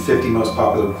Analysis of the 50 most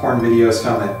popular porn videos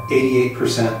found that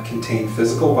 88% contain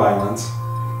physical violence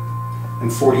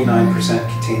and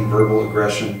 49% contain verbal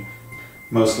aggression,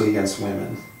 mostly against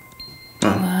women.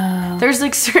 There's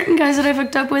like certain guys that I've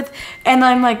hooked up with, and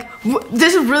I'm like,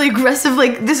 this is really aggressive,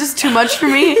 like this is too much for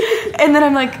me. And then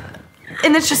I'm like,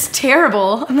 and it's just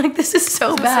terrible. I'm like, this is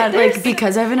so bad. Like,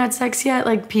 because I haven't had sex yet,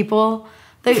 like people,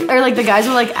 or like the guys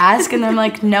will like ask, and I'm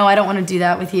like, no, I don't want to do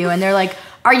that with you. And they're like,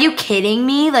 are you kidding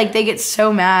me? Like, they get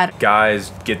so mad. Guys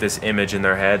get this image in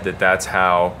their head that that's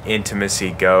how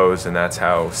intimacy goes and that's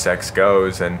how sex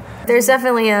goes. And there's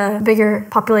definitely a bigger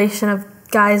population of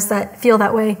guys that feel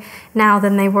that way now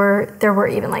than there were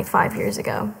even like 5 years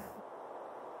ago.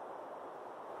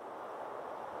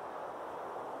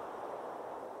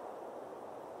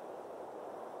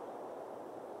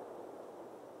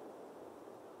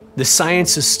 The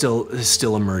science is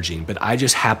still emerging, but I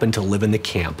just happen to live in the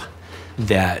camp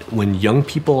that when young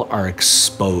people are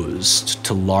exposed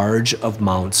to large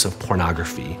amounts of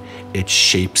pornography, it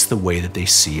shapes the way that they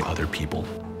see other people.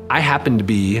 I happen to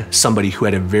be somebody who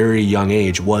at a very young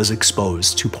age was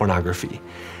exposed to pornography.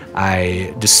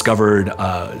 I discovered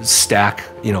a stack,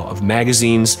 of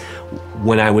magazines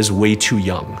when I was way too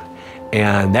young.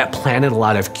 And that planted a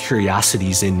lot of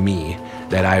curiosities in me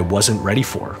that I wasn't ready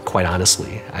for, quite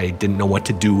honestly. I didn't know what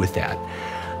to do with that.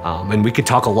 And we could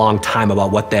talk a long time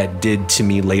about what that did to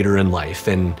me later in life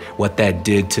and what that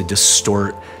did to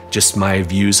distort just my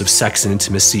views of sex and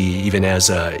intimacy, even as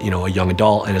a young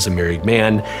adult and as a married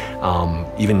man,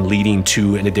 even leading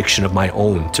to an addiction of my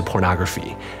own to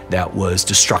pornography that was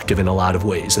destructive in a lot of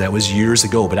ways. And that was years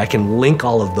ago, but I can link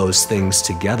all of those things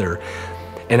together.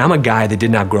 And I'm a guy that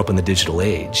did not grow up in the digital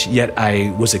age, yet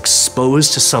I was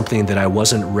exposed to something that I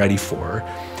wasn't ready for.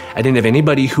 I didn't have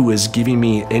anybody who was giving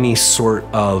me any sort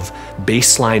of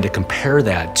baseline to compare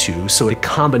that to, so a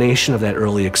combination of that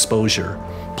early exposure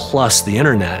plus the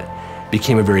internet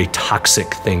became a very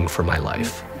toxic thing for my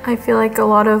life. I feel like a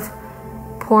lot of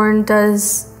porn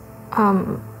does,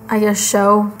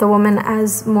 show the woman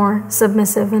as more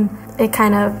submissive, and it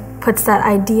kind of puts that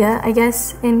idea,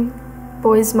 in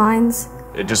boys' minds.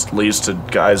 It just leads to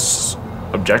guys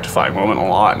objectifying women a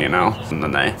lot, and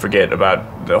then they forget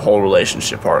about the whole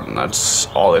relationship part, and that's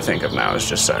all they think of now is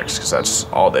just sex, because that's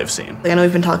all they've seen. I know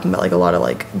we've been talking about a lot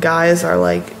of guys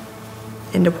are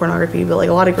into pornography, but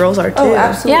a lot of girls are too. Oh,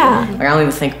 absolutely. Yeah. I don't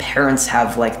even think parents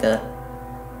have the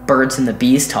birds and the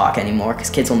bees talk anymore, because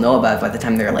kids will know about it by the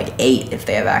time they're 8 if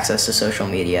they have access to social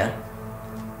media.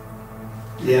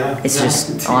 Yeah. It's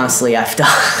just honestly effed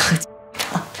up.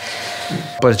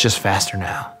 But it's just faster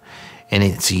now, and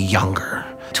it's younger.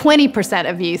 20%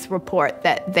 of youth report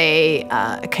that they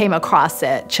came across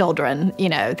children,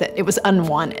 that it was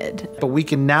unwanted. But we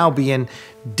can now be in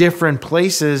different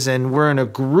places, and we're in a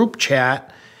group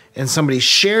chat, and somebody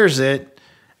shares it,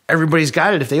 everybody's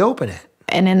got it if they open it.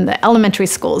 And in the elementary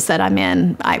schools that I'm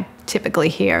in, I typically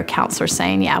hear counselors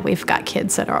saying, yeah, we've got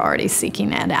kids that are already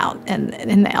seeking it out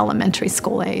in the elementary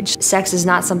school age. Sex is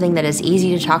not something that is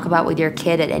easy to talk about with your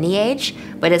kid at any age,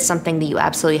 but it's something that you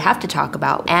absolutely have to talk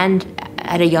about, and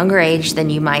at a younger age than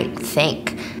you might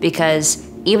think, because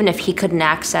even if he couldn't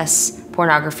access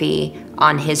pornography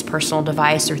on his personal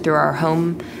device or through our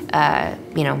home,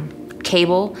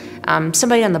 cable,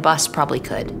 somebody on the bus probably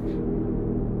could.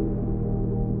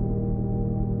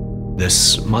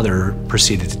 This mother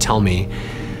proceeded to tell me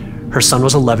her son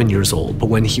was 11 years old, but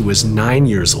when he was 9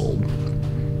 years old,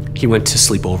 he went to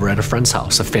sleep over at a friend's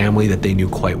house, a family that they knew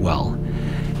quite well.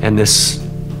 And this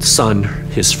son,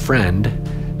 his friend,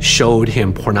 showed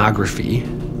him pornography,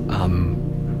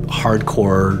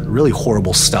 hardcore, really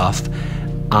horrible stuff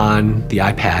on the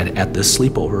iPad at this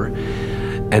sleepover,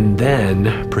 and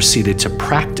then proceeded to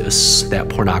practice that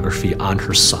pornography on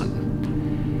her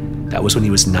son. That was when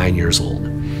he was 9 years old.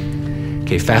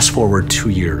 Okay, fast forward 2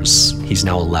 years, he's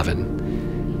now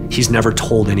 11. He's never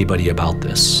told anybody about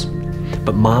this,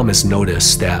 but mom has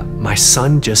noticed that my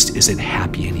son just isn't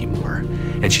happy anymore.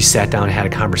 And she sat down and had a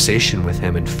conversation with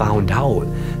him and found out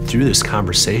through this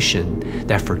conversation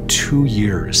that for 2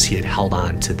 years he had held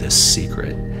on to this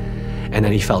secret. And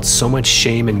that he felt so much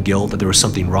shame and guilt that there was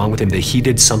something wrong with him, that he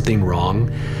did something wrong.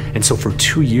 And so for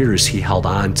 2 years he held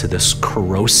on to this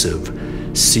corrosive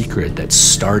secret that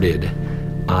started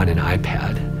on an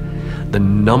iPad. The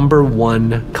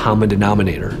 #1 common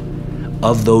denominator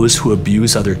of those who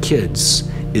abuse other kids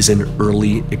is an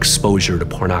early exposure to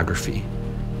pornography.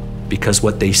 Because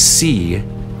what they see,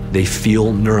 they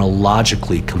feel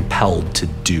neurologically compelled to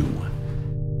do.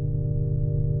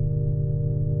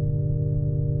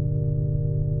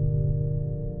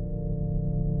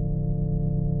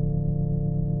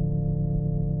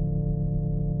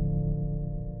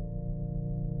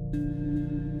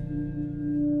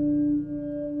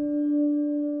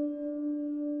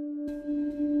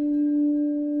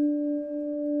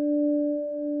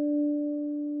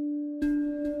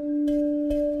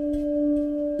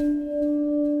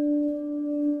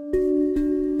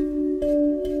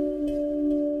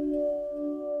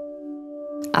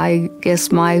 I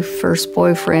guess my first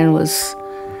boyfriend was,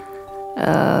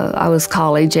 I was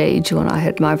college age when I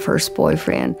had my first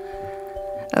boyfriend.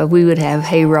 We would have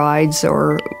hay rides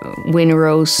or winter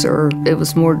roasts, or it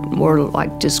was more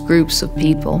like just groups of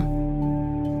people.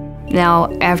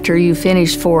 Now, after you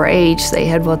finished 4-H, they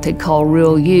had what they call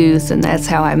real youth, and that's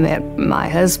how I met my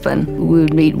husband. We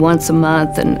would meet once a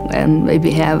month and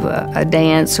maybe have a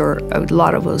dance, or a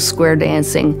lot of it was square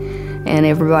dancing. And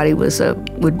everybody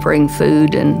would bring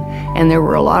food, and there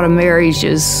were a lot of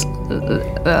marriages.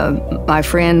 My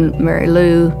friend Mary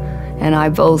Lou and I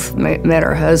both met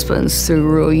our husbands through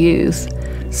Rural Youth,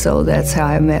 so that's how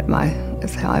I met my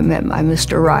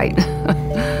Mr. Right.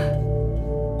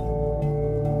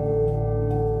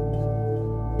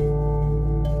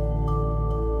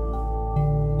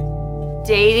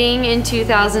 Dating in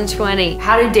 2020.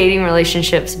 How do dating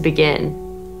relationships begin?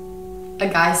 A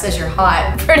guy says you're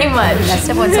hot, pretty much. That's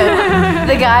step one. So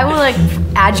the guy will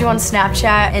add you on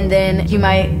Snapchat, and then you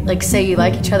might say you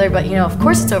like each other, but of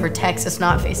course it's over text, it's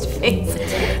not face to face.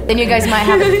 Then you guys might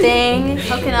have a thing,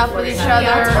 hooking up with each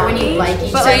other when you like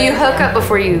each other. So you hook up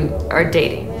before you are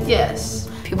dating? Yes.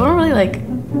 People don't really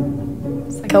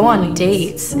go on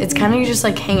dates. It's kind of you just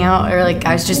hang out, or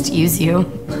guys just use you.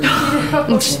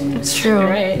 It's true.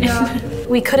 Right. Yeah.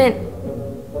 We couldn't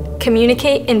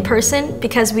communicate in person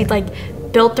because we'd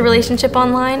built the relationship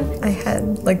online. I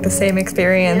had the same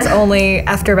experience, only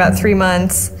after about 3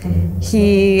 months,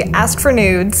 he asked for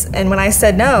nudes, and when I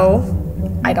said no,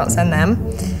 I don't send them,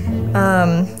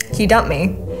 he dumped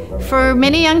me. For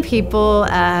many young people,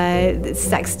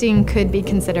 sexting could be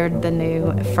considered the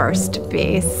new first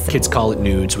base. Kids call it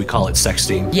nudes, we call it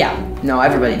sexting. Yeah, no,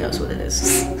 everybody knows what it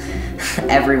is.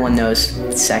 Everyone knows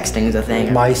sexting is a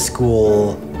thing. My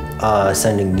school,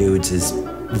 sending nudes is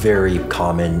very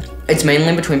common. It's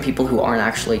mainly between people who aren't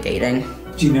actually dating.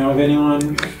 Do you know of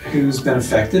anyone who's been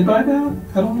affected by that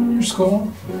at all in your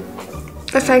school?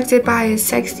 Affected by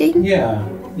sexting? Yeah,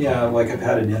 I've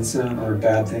had an incident or a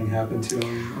bad thing happen to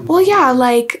them. Well, yeah,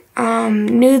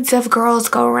 nudes of girls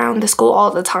go around the school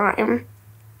all the time.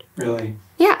 Really?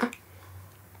 Yeah.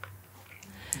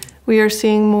 We are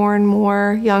seeing more and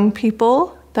more young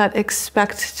people that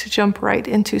expect to jump right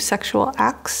into sexual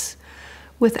acts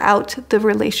without the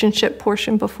relationship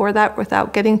portion before that,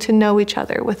 without getting to know each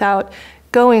other, without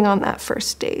going on that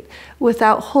first date,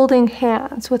 without holding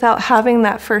hands, without having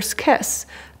that first kiss.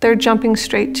 They're jumping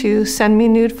straight to send me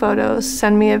nude photos,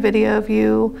 send me a video of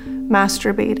you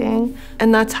masturbating.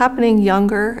 And that's happening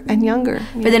younger and younger.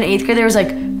 But then 8th grade, there was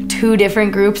 2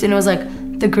 different groups, and it was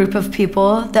the group of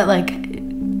people that like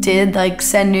did like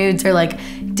send nudes or like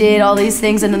did all these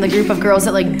things, and then the group of girls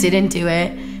that like didn't do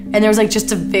it. And there was like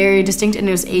just a very distinct, and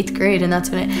it was 8th grade, and that's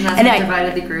when it. And that's what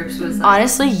divided the groups was.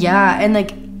 Honestly, yeah, and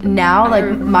like now,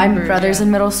 like my brother's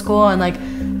in middle school, and like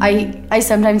I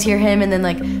sometimes hear him, and then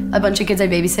like a bunch of kids I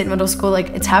babysit in middle school.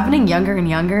 Like it's happening younger and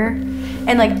younger,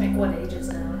 and like what ages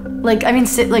now? Like I mean,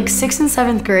 like 6th and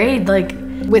 7th grade, like.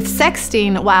 With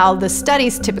sexting, while the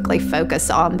studies typically focus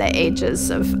on the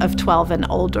ages of 12 and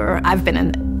older, I've been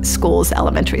in schools,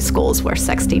 elementary schools, where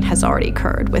sexting has already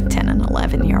occurred with 10 and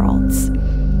 11-year-olds.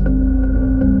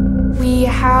 We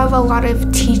have a lot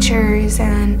of teachers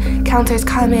and counselors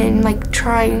come in, like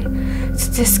trying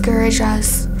to discourage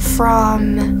us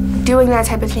from doing that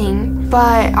type of thing.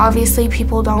 But obviously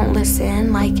people don't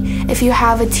listen. Like if you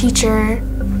have a teacher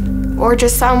or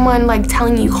just someone like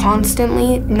telling you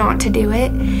constantly not to do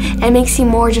it, it makes you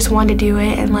more just want to do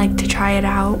it and like to try it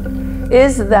out.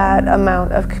 Is that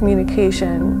amount of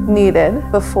communication needed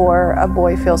before a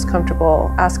boy feels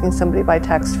comfortable asking somebody by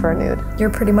text for a nude?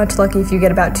 You're pretty much lucky if you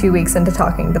get about 2 weeks into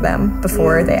talking to them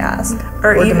before they ask.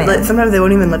 Or even demand. like, sometimes they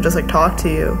won't even just like talk to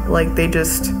you. Like they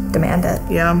just demand it.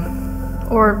 Yeah.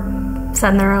 Or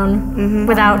send their own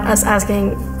without us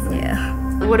asking.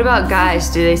 Yeah. What about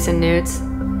guys? Do they send nudes?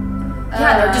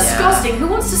 Yeah, they're disgusting. Who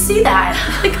wants to see that?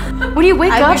 Like, when you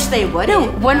wake up, I wish they would. No,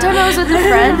 one time I was with a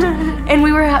friend, and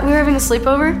we were having a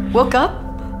sleepover. Woke up,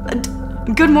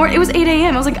 good morning. It was 8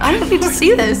 a.m. I was like, I don't need to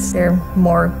see this. They're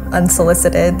more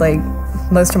unsolicited. Like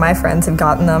most of my friends have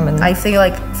gotten them, and I feel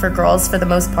like for girls, for the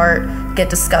most part, get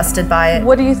disgusted by it.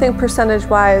 What do you think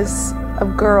percentage-wise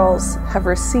of girls have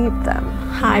received them?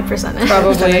 High percentage.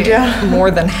 probably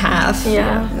more than half.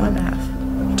 Yeah.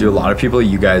 1.5. Do a lot of people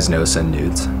you guys know send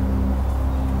nudes?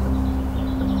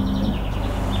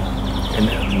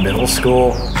 In middle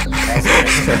school?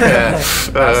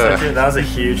 That was a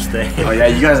huge thing. Oh yeah,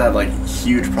 you guys had like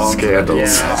huge problems.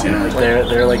 Scandals. Yeah, like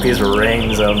they're like these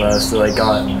rings almost. They like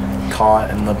got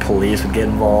caught and the police would get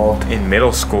involved. In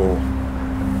middle school,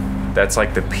 that's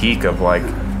like the peak of like,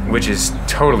 which is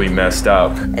totally messed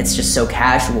up. It's just so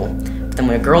casual. But then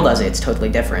when a girl does it, it's totally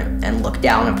different and looked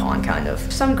down upon, kind of.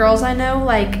 Some girls I know,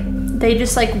 like, they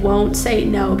just like won't say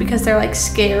no because they're like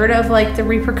scared of like the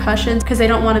repercussions because they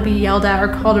don't want to be yelled at or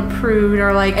called a prude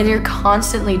or like. And you're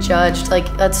constantly judged. Like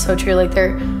that's so true. Like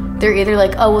they're either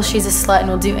like, oh well, she's a slut and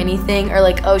will do anything, or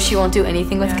like, oh, she won't do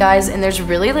anything with guys. And there's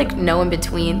really like no in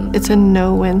between. It's a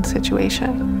no-win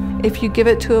situation. If you give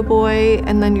it to a boy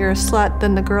and then you're a slut,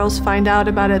 then the girls find out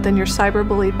about it, then you're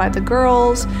cyberbullied by the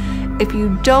girls. If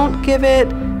you don't give it,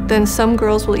 then some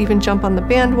girls will even jump on the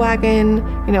bandwagon.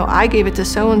 You know, I gave it to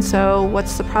so-and-so,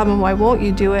 what's the problem, why won't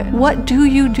you do it? What do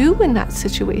you do in that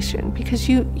situation? Because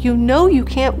you know you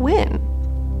can't win.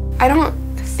 I don't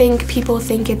think people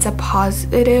think it's a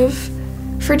positive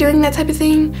for doing that type of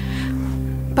thing,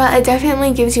 but it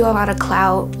definitely gives you a lot of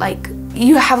clout. Like,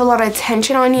 you have a lot of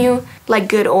attention on you, like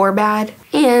good or bad.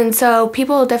 And so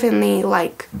people definitely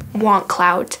like want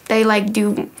clout. They like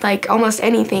do like almost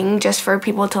anything just for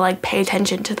people to like pay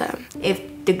attention to them.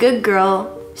 If the good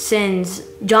girl sends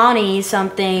Johnny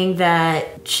something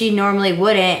that she normally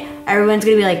wouldn't, everyone's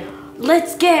gonna be like,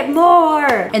 let's get more.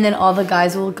 And then all the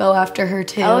guys will go after her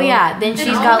too. Oh yeah, then she's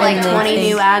got like 20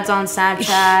 new ads on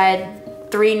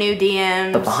Snapchat, 3 new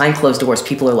DMs. But behind closed doors,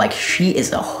 people are like, she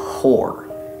is a whore.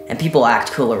 And people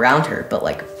act cool around her, but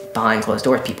like behind closed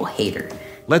doors, people hate her.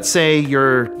 Let's say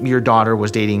your daughter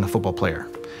was dating a football player.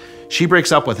 She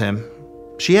breaks up with him.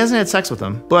 She hasn't had sex with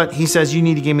him, but he says, you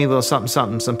need to give me a little something,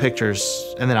 something, some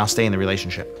pictures, and then I'll stay in the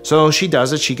relationship. So she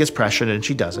does it, she gets pressured, and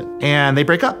she does it. And they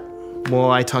break up.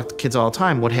 Well, I talk to kids all the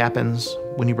time. What happens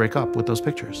when you break up with those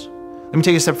pictures? Let me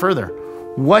take it a step further.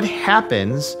 What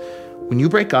happens when you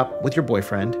break up with your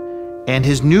boyfriend and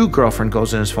his new girlfriend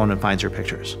goes in his phone and finds your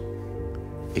pictures?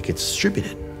 It gets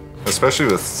distributed. Especially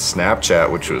with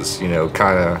Snapchat, which was, you know,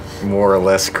 kind of more or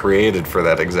less created for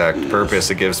that exact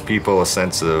purpose. It gives people a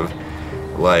sense of,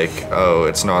 like, oh,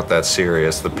 it's not that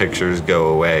serious, the pictures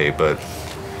go away, but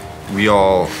we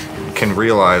all can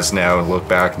realize now and look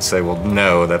back and say, well,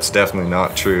 no, that's definitely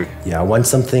not true. Yeah, once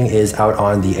something is out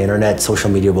on the internet, social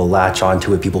media will latch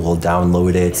onto it, people will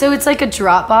download it. So it's like a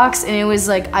Dropbox, and it was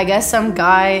like, I guess some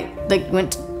guy like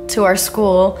went to our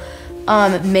school,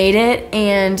 made it,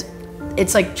 and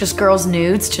it's like just girls'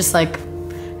 nudes, just like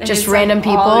just random like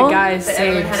people. All the guys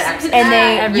saved.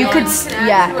 And you could,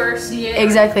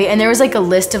 exactly. And there was like a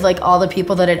list of like all the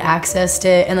people that had accessed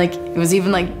it, and like it was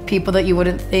even like people that you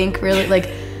wouldn't think really like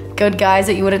good guys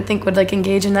that you wouldn't think would like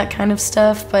engage in that kind of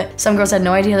stuff. But some girls had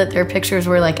no idea that their pictures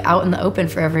were like out in the open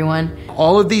for everyone.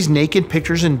 All of these naked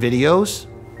pictures and videos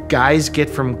guys get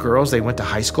from girls they went to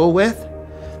high school with,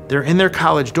 they're in their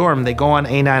college dorm, they go on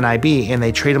A9IB, and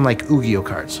they trade them like Yu-Gi-Oh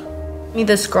cards.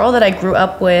 This girl that I grew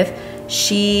up with,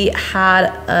 she had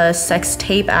a sex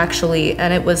tape actually,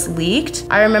 and it was leaked.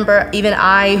 I remember even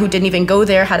I, who didn't even go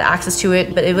there, had access to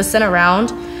it, but it was sent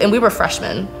around, and we were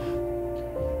freshmen.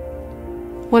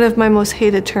 One of my most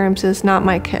hated terms is not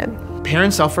my kid.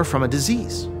 Parents suffer from a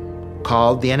disease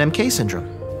called the NMK syndrome.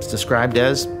 It's described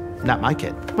as not my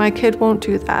kid. My kid won't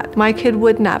do that. My kid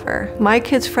would never. My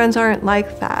kid's friends aren't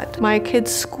like that. My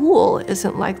kid's school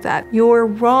isn't like that. You're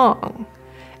wrong.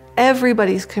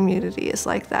 Everybody's community is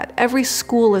like that. Every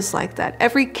school is like that.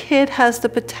 Every kid has the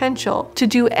potential to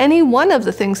do any one of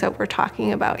the things that we're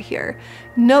talking about here.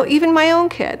 No, even my own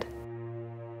kid.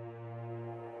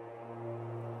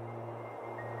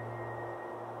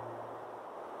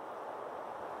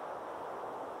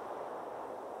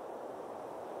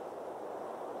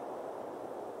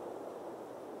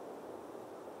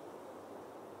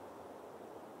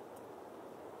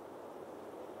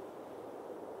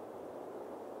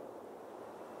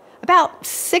 About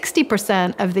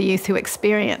 60% of the youth who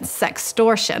experience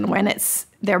sextortion, when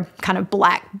they're kind of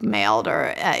blackmailed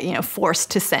or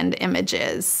forced to send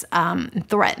images,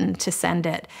 threatened to send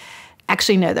it,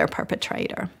 actually know their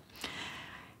perpetrator.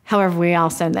 However, we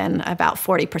also then, about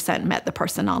 40% met the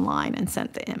person online and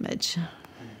sent the image.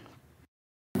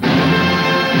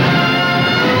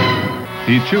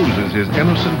 He chooses his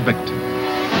innocent victim.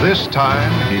 This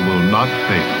time, he will not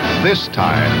fail. This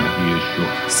time, he is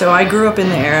sure. So I grew up in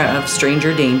the era of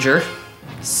stranger danger.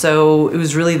 So it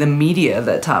was really the media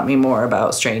that taught me more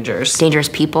about strangers. Dangerous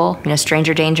people,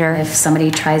 stranger danger. If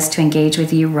somebody tries to engage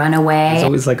with you, run away. There's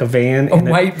always like a van. A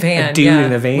white van, a dude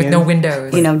in a van. With no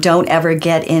windows. Don't ever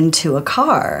get into a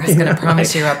car. He's gonna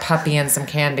promise you a puppy and some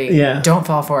candy. Yeah. Don't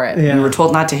fall for it. Yeah. We were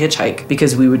told not to hitchhike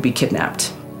because we would be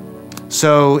kidnapped.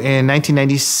 So in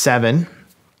 1997,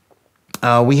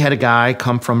 we had a guy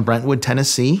come from Brentwood,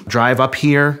 Tennessee, drive up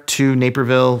here to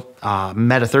Naperville,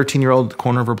 met a 13-year-old at the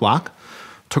corner of her block,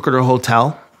 took her to a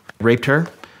hotel, raped her,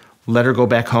 let her go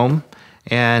back home,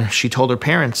 and she told her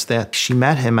parents that she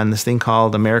met him on this thing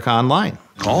called America Online.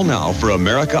 Call now for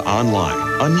America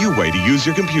Online, a new way to use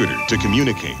your computer to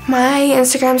communicate. My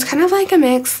Instagram's kind of like a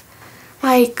mix.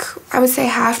 Like, I would say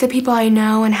half the people I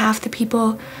know and half the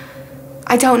people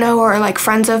I don't know or like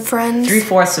friends of friends.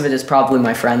 3/4 of it is probably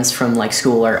my friends from like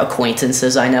school or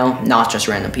acquaintances I know, not just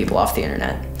random people off the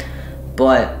internet.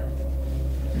 But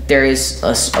there is,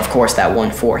 of course, that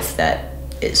 1/4 that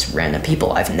is random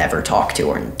people I've never talked to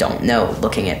or don't know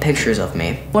looking at pictures of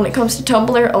me. When it comes to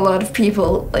Tumblr, a lot of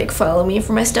people like follow me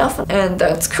for my stuff, and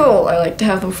that's cool. I like to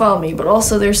have them follow me, but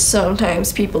also there's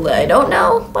sometimes people that I don't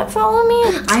know but follow me.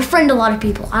 I friend a lot of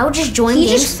people. I would just join games.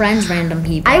 He just friends random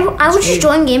people. I would just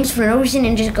join games for no reason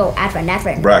and just go add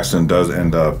friend. Braxton does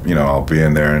end up, I'll be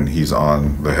in there and he's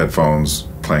on the headphones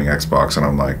playing Xbox and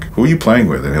I'm like, who are you playing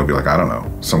with? And he'll be like, I don't know,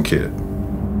 some kid.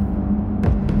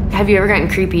 Have you ever gotten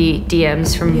creepy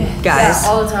DMs from guys? Yeah,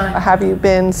 all the time. Have you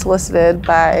been solicited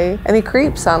by any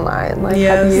creeps online? Like,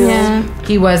 Yeah.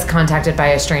 He was contacted by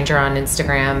a stranger on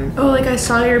Instagram. Oh, like I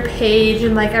saw your page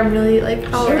and like I'm really like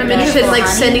I'm interested in like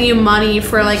sending you money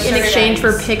for like in exchange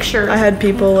for pictures. I had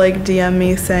people like DM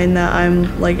me saying that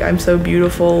I'm so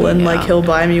beautiful and like he'll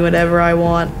buy me whatever I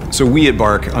want. So we at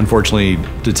BARC unfortunately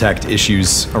detect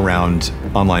issues around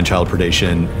online child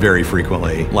predation very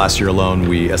frequently. Last year alone,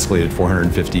 we escalated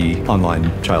 450 online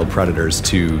child predators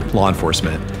to law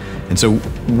enforcement. And so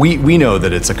we know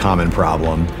that it's a common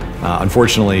problem.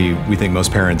 Unfortunately, we think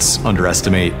most parents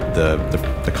underestimate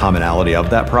the commonality of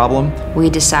that problem. We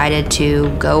decided to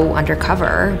go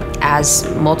undercover as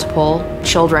multiple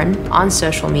children on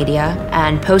social media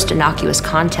and post innocuous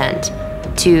content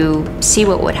to see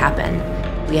what would happen.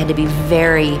 We had to be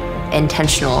very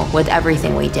intentional with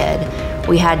everything we did.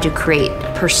 We had to create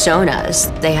personas.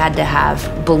 They had to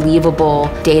have believable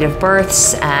date of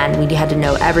births, and we had to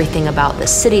know everything about the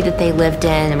city that they lived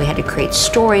in, and we had to create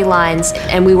storylines,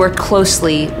 and we worked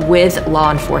closely with law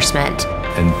enforcement.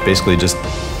 And basically just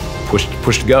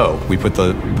pushed go. We put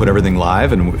everything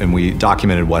live and we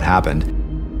documented what happened.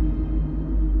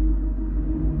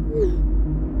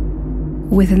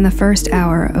 Within the first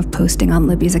hour of posting on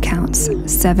Libby's accounts,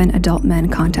 7 adult men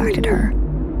contacted her.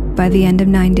 By the end of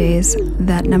 9 days,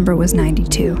 that number was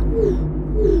 92.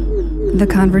 The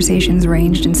conversations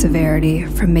ranged in severity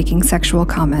from making sexual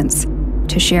comments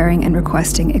to sharing and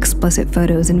requesting explicit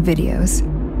photos and videos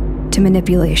to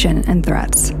manipulation and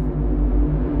threats.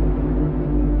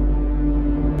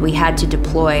 We had to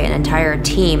deploy an entire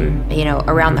team,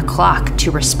 around the clock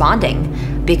to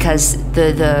responding because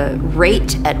the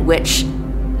rate at which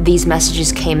these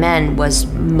messages came in was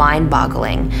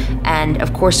mind-boggling. And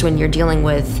of course, when you're dealing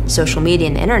with social media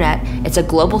and the internet, it's a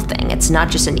global thing. It's not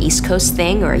just an East Coast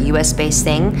thing or a US-based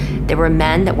thing. There were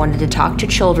men that wanted to talk to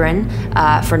children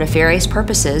for nefarious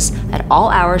purposes at all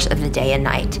hours of the day and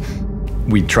night.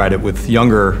 We tried it with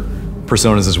younger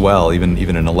personas as well, even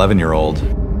an 11-year-old.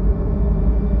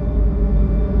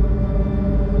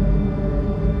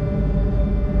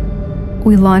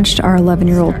 We launched our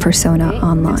 11-year-old persona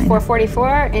online. It's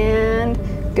 4:44 and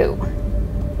go.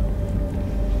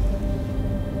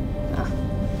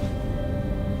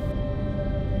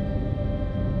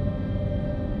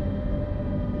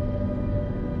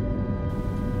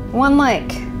 One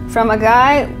like from a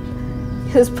guy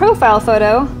whose profile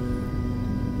photo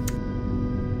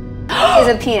is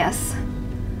a penis.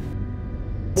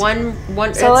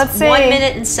 So let's see. 1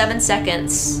 minute and 7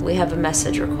 seconds. We have a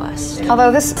message request.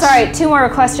 Although this, sorry, 2 more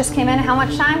requests just came in. How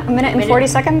much time? A minute and 40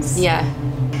 seconds? Yeah.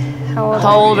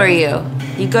 How old are you?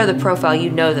 You go to the profile, you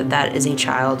know that that is a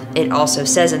child. It also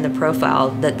says in the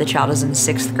profile that the child is in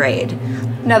 6th grade.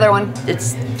 Another one.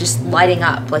 It's just lighting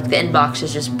up, like the inbox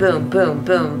is just boom, boom,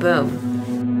 boom, boom.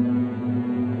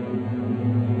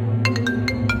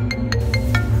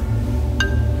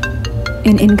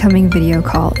 An incoming video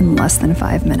call in less than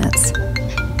 5 minutes.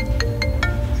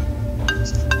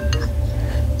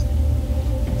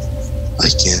 I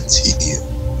can't see you.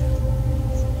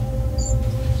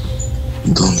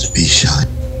 Don't be shy.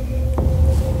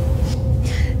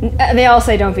 They all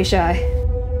say don't be shy.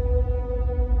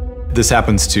 This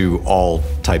happens to all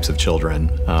types of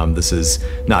children. This is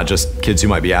not just kids who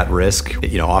might be at risk.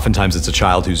 You know, oftentimes it's a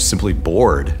child who's simply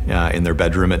bored in their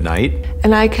bedroom at night.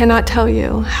 And I cannot tell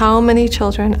you how many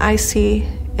children I see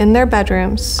in their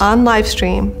bedrooms on live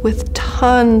stream with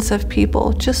tons of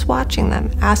people just watching them,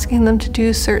 asking them to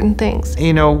do certain things.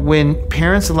 You know, when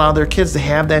parents allow their kids to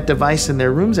have that device in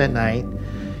their rooms at night,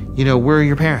 you know, where are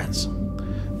your parents?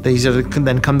 These are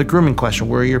then come the grooming question,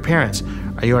 where are your parents?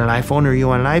 Are you on an iPhone or are you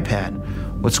on an iPad?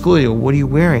 What school are you? What are you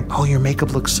wearing? Oh, your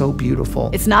makeup looks so beautiful.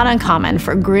 It's not uncommon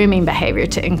for grooming behavior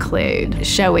to include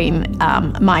showing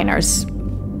minors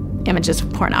images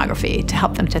of pornography to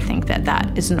help them to think that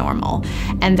that is normal.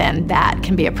 And then that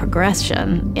can be a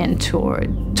progression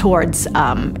towards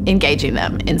engaging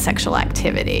them in sexual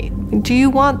activity. Do you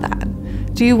want that?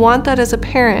 Do you want that as a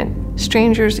parent,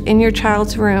 strangers in your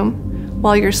child's room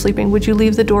while you're sleeping? Would you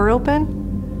leave the door open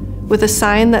with a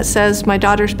sign that says, my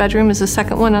daughter's bedroom is the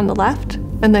second one on the left,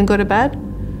 and then go to bed?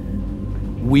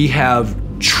 We have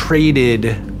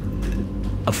traded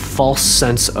a false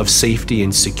sense of safety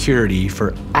and security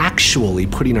for actually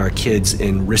putting our kids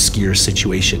in riskier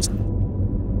situations.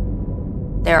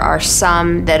 There are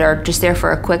some that are just there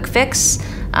for a quick fix.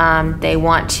 They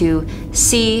want to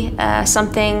see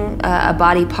something, a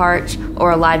body part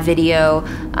or a live video,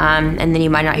 and then you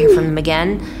might not hear from them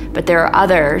again. But there are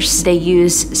others, they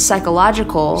use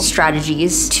psychological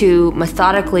strategies to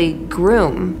methodically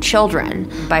groom children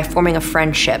by forming a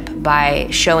friendship, by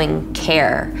showing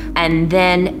care. And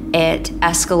then it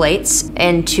escalates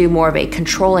into more of a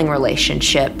controlling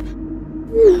relationship.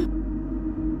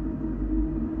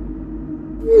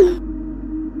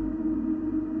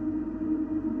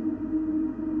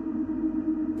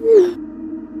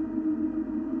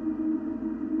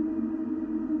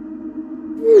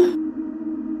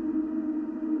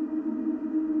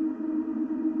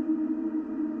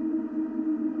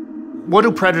 What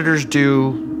do predators do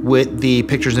with the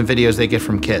pictures and videos they get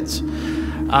from kids?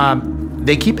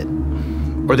 They keep it,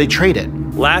 or they trade it.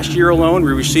 Last year alone,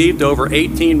 we received over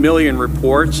 18 million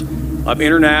reports of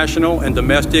international and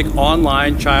domestic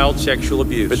online child sexual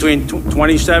abuse. Between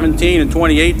 2017 and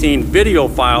 2018, video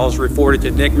files reported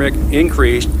to NCMEC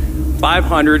increased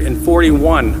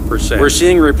 541%. We're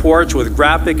seeing reports with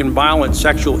graphic and violent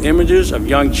sexual images of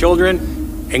young children,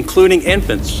 including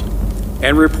infants,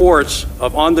 and reports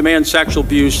of on-demand sexual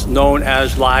abuse known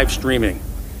as live streaming.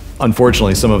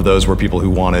 Unfortunately, some of those were people who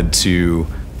wanted to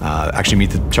actually meet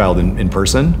the child in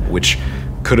person, which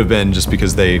could have been just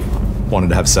because they wanted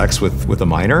to have sex with a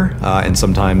minor, and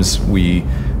sometimes we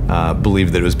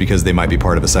believed that it was because they might be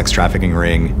part of a sex trafficking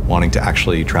ring wanting to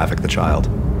actually traffic the child.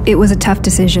 It was a tough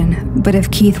decision, but if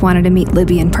Keith wanted to meet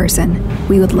Libby in person,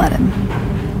 we would let him.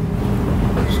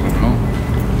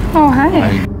 Oh,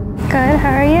 hi. Good,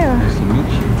 how are you?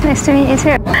 Nice to meet you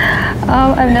too.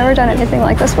 I've never done anything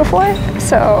like this before,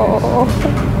 so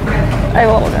I'm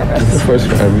a little nervous. It's the first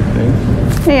for everything.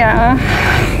 Yeah.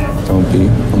 Don't be.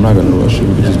 I'm not gonna rush you.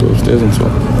 We can just go upstairs and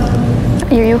talk.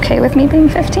 Are you okay with me being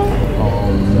 15?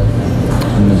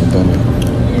 I've never done it.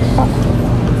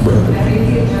 But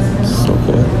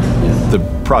The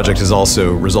project has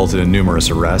also resulted in numerous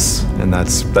arrests, and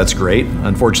that's great.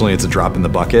 Unfortunately, it's a drop in the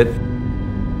bucket.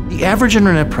 The average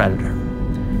internet predator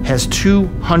has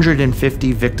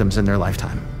 250 victims in their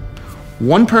lifetime.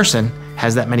 One person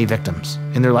has that many victims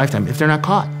in their lifetime if they're not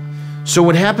caught. So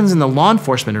what happens in the law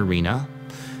enforcement arena,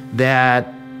 that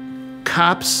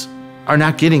cops are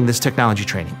not getting this technology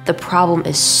training. The problem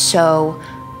is so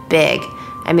big.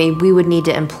 I mean, we would need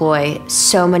to employ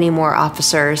so many more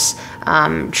officers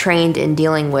trained in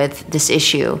dealing with this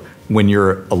issue. When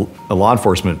you're a law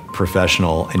enforcement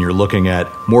professional and you're looking at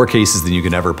more cases than you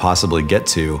can ever possibly get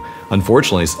to,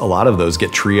 unfortunately, a lot of those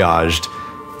get triaged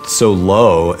so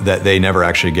low that they never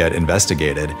actually get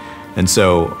investigated. And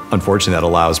so, unfortunately, that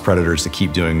allows predators to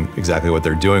keep doing exactly what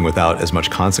they're doing without as much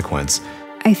consequence.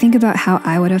 I think about how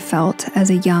I would have felt as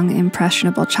a young,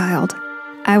 impressionable child.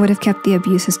 I would have kept the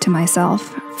abuses to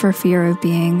myself for fear of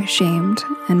being shamed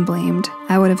and blamed.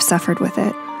 I would have suffered with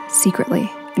it,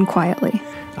 secretly and quietly.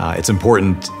 It's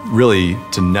important, really,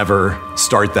 to never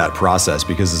start that process,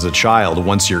 because as a child,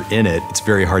 once you're in it, it's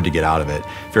very hard to get out of it.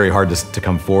 Very hard to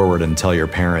come forward and tell your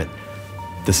parent,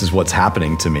 this is what's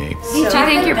happening to me. Do you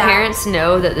think your parents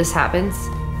know that this happens?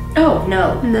 Oh,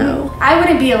 no. No. I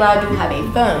wouldn't be allowed to have a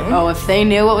phone. Oh, if they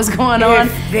knew what was going on,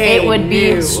 it would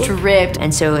be stripped.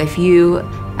 And so if you,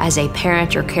 as a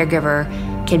parent or caregiver,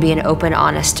 can be an open,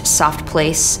 honest, soft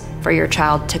place for your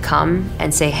child to come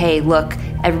and say, hey, look,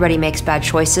 everybody makes bad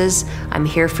choices. I'm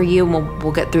here for you, and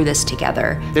we'll get through this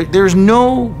together. There's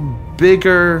no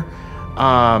bigger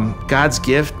God's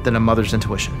gift than a mother's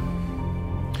intuition.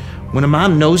 When a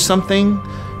mom knows something,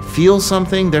 feels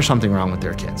something, there's something wrong with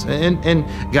their kids. And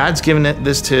God's given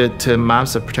this to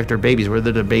moms to protect their babies,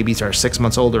 whether the babies are 6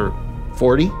 months old or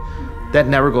 40, that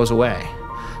never goes away.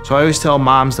 So I always tell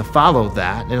moms to follow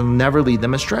that, and it'll never lead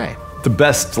them astray. The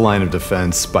best line of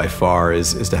defense by far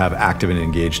is to have active and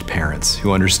engaged parents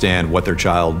who understand what their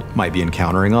child might be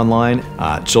encountering online.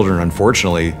 Children,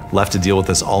 unfortunately, left to deal with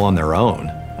this all on their own.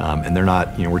 And they're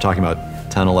not, we're talking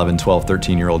about 10, 11, 12,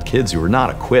 13-year-old kids who are not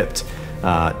equipped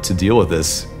to deal with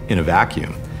this in a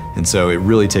vacuum. And so it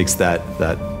really takes that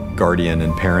guardian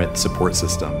and parent support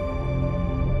system.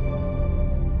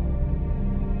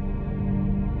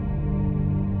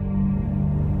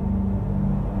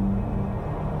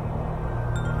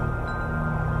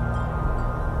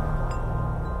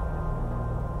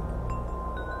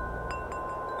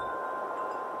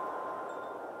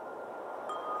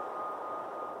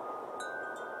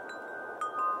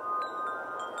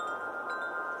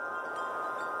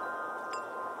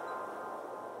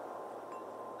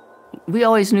 We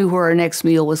always knew where our next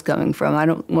meal was coming from. I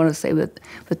don't want to say, but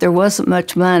there wasn't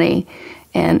much money.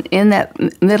 And in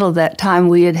that middle of that time,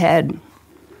 we'd had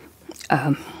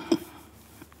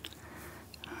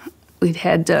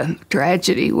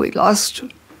tragedy. We lost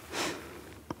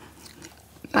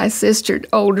my sister,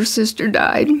 older sister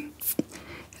died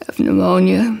of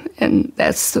pneumonia, and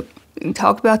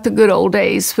talk about the good old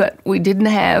days, but we didn't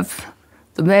have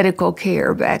the medical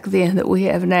care back then that we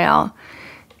have now.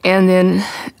 And then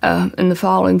in the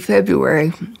following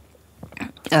February,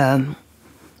 my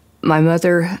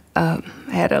mother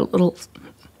had a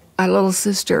little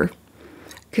sister,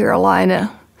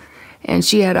 Carolina, and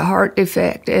she had a heart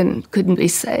defect and couldn't be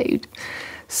saved.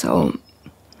 So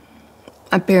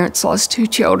my parents lost 2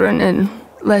 children in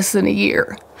less than a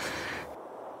year.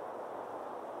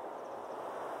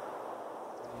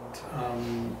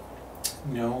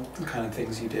 The kind of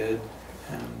things you did,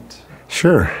 and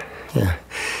sure, yeah.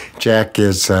 Jack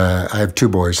is, I have 2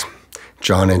 boys,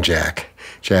 John and Jack.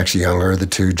 Jack's younger of the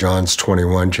 2. John's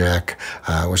 21, Jack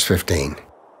was 15.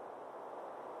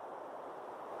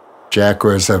 Jack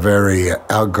was a very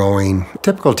outgoing,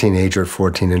 typical teenager at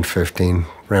 14 and 15,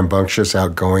 rambunctious,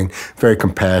 outgoing, very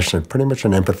compassionate, pretty much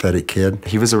an empathetic kid.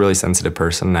 He was a really sensitive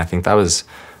person, and I think that was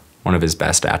one of his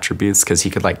best attributes, because he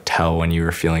could tell when you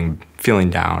were feeling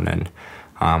down, and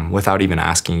without even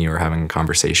asking you or having a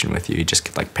conversation with you, he just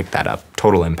could pick that up.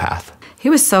 Total empath. He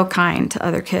was so kind to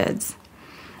other kids.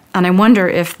 And I wonder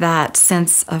if that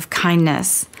sense of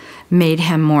kindness made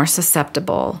him more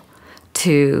susceptible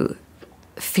to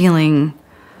feeling.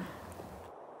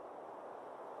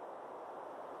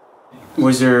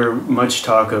 Was there much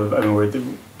talk of,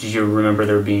 did you remember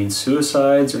there being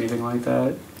suicides or anything like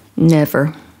that?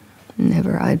 Never.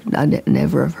 I'd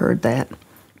never have heard that.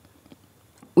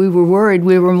 We were worried.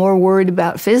 We were more worried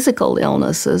about physical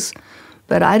illnesses,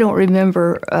 but I don't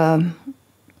remember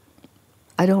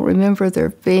there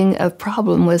being a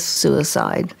problem with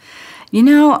suicide.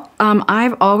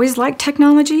 I've always liked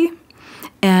technology,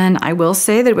 And I will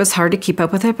say that it was hard to keep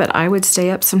up with it, but I would stay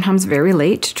up sometimes very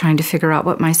late trying to figure out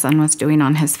what my son was doing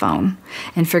on his phone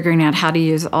and figuring out how to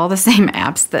use all the same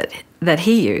apps that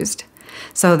he used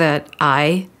so that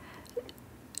I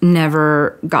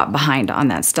never got behind on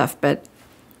that stuff. But,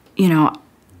 you know,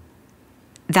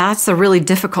 that's a really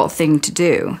difficult thing to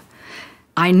do.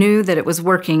 I knew that it was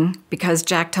working because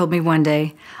Jack told me one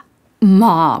day,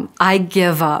 "Mom, I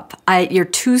give up. You're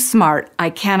too smart. I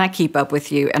cannot keep up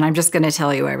with you, and I'm just going to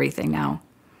tell you everything now."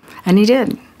 And he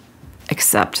did,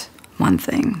 except one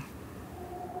thing.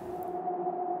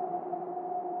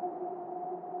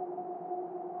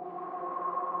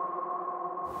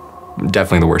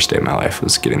 Definitely the worst day of my life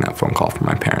was getting that phone call from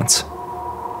my parents.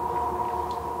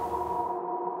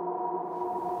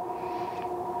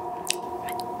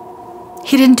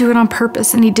 He didn't do it on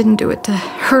purpose, and he didn't do it to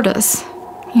hurt us.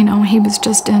 You know, he was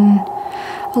just in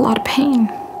a lot of pain.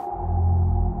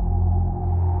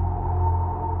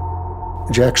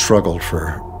 Jack struggled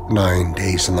for 9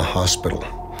 days in the hospital.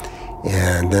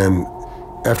 And then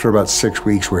after about 6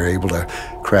 weeks, we were able to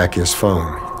crack his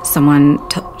phone. Someone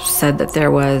said that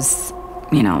there was,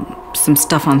 you know, some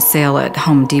stuff on sale at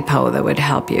Home Depot that would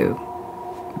help you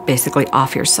basically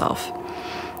off yourself.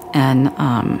 And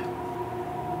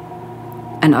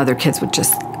other kids would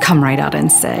just come right out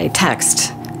and say,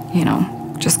 text, you know,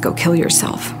 just go kill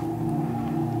yourself.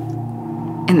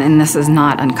 And this is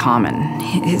not uncommon.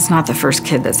 He's not the first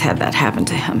kid that's had that happen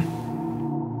to him.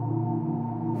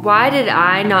 Why did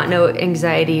I not know what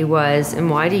anxiety was, and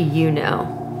why do you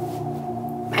know?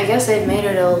 I guess they've been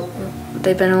a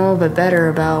little bit better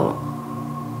about.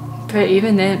 But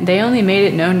even then, they only made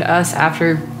it known to us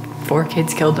after 4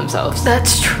 kids killed themselves.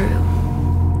 That's true.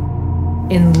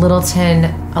 In Littleton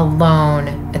alone,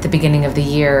 at the beginning of the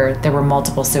year, there were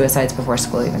multiple suicides before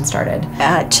school even started.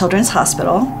 At Children's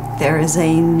Hospital, there is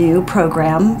a new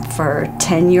program for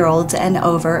 10-year-olds and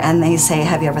over, and they say,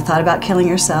 have you ever thought about killing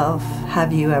yourself?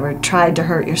 Have you ever tried to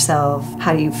hurt yourself?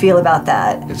 How do you feel about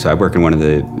that? So I work in one of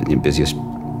the busiest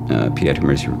pediatric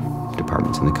emergency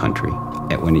departments in the country.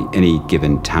 At any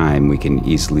given time, we can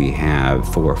easily have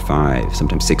 4 or 5,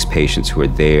 sometimes 6 patients who are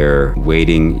there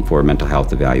waiting for a mental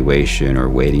health evaluation or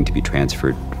waiting to be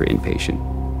transferred for inpatient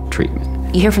treatment.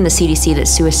 You hear from the CDC that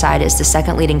suicide is the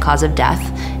second leading cause of death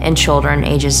in children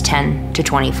ages 10 to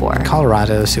 24. In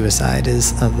Colorado, suicide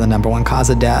is the #1 cause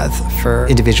of death for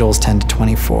individuals 10 to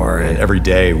 24. And every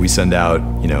day we send out,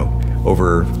 you know,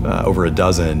 over a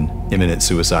dozen imminent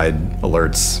suicide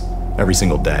alerts every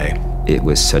single day. It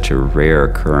was such a rare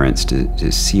occurrence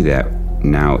to see that.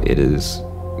 Now it is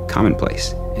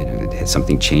commonplace. Has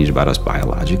something changed about us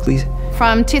biologically?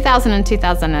 From 2000 and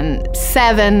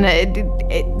 2007,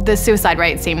 the suicide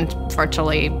rate seemed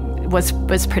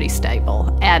was pretty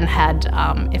stable and had,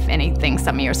 if anything,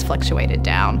 some years fluctuated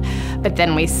down. But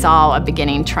then we saw a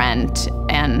beginning trend,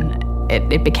 and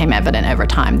it became evident over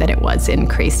time that it was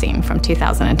increasing from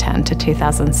 2010 to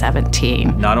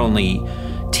 2017. Not only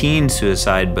teen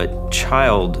suicide, but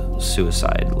child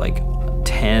suicide, like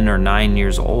 10 or 9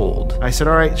 years old. I said,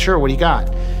 all right, sure, what do you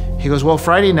got? He goes, well,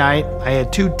 Friday night, I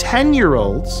had 2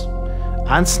 10-year-olds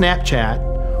on Snapchat.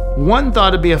 One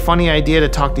thought it'd be a funny idea to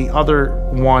talk the other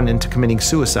one into committing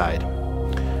suicide.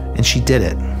 And she did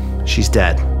it. She's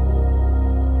dead.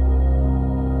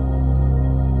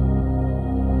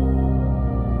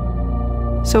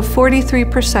 So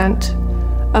 43%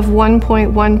 of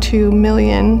 1.12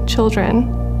 million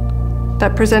children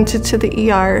that presented to the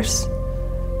ERs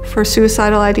for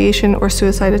suicidal ideation or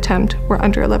suicide attempt were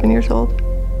under 11 years old.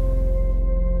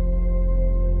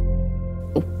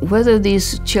 Whether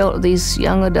these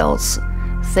young adults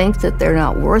think that they're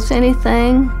not worth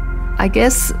anything, I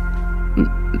guess,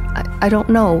 I don't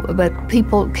know, but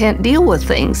people can't deal with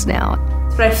things now.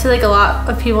 But I feel like a lot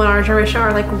of people in our generation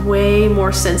are like way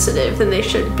more sensitive than they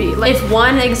should be. Like if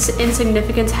one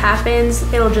insignificance happens,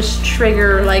 it'll just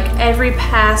trigger like every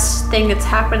past thing that's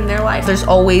happened in their life. There's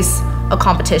always a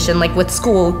competition. Like with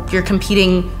school, you're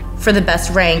competing for the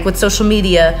best rank. With social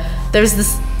media, there's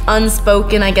this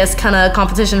unspoken, I guess, kind of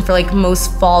competition for like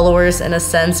most followers in a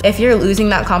sense. If you're losing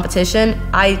that competition,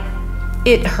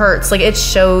 it hurts. Like it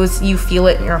shows, you feel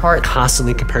it in your heart.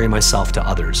 Constantly comparing myself to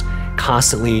others,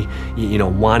 constantly, you know,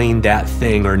 wanting that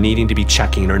thing or needing to be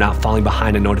checking or not falling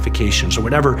behind on notifications or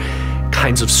whatever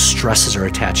kinds of stresses are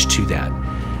attached to that.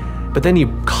 But then you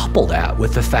couple that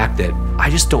with the fact that I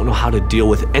just don't know how to deal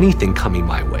with anything coming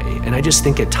my way. And I just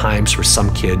think at times for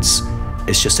some kids,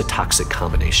 it's just a toxic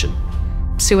combination.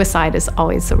 Suicide is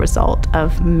always the result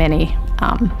of many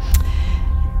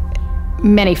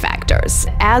factors.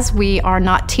 As we are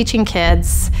not teaching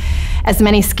kids as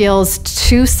many skills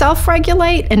to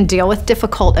self-regulate and deal with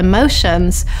difficult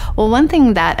emotions, well, one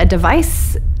thing that a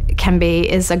device can be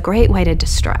is a great way to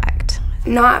distract.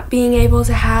 Not being able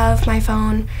to have my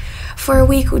phone for a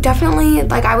week, definitely,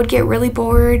 like, I would get really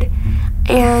bored,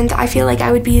 and I feel like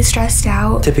I would be stressed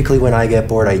out. Typically when I get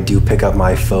bored, I do pick up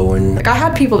my phone. Like, I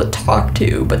had people to talk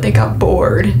to, but they got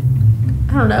bored.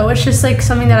 I don't know, it's just like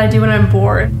something that I do when I'm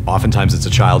bored. Oftentimes it's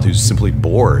a child who's simply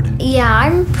bored. Yeah,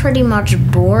 I'm pretty much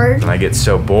bored. When I get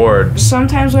so bored.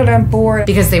 Sometimes when I'm bored.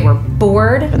 Because they were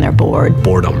bored. And they're bored.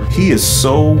 Boredom. He is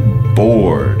so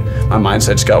bored. My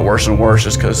mindset just got worse and worse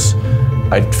just because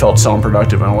I felt so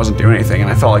unproductive and I wasn't doing anything,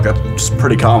 and I felt like that's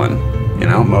pretty common. You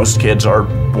know, most kids are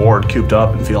bored, cooped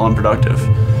up, and feel unproductive.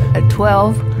 At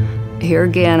 12, here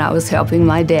again, I was helping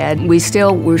my dad. We're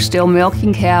still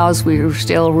milking cows, we were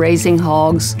still raising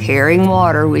hogs, carrying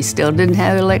water, we still didn't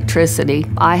have electricity.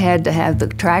 I had to have the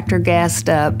tractor gassed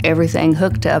up, everything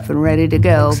hooked up and ready to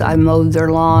go. I mowed their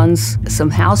lawns,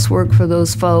 some housework for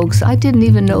those folks. I didn't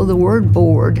even know the word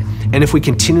bored. And if we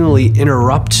continually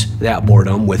interrupt that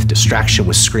boredom with distraction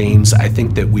with screens, I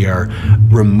think that we are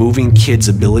removing kids'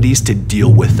 abilities to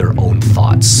deal with their own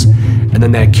thoughts. And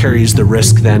then that carries the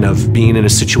risk then of being in a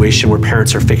situation where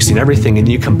parents are fixing everything, and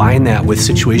you combine that with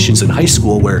situations in high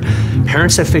school where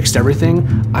parents have fixed everything,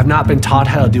 I've not been taught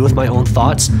how to deal with my own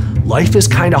thoughts, life is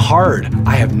kind of hard,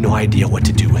 I have no idea what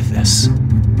to do with this.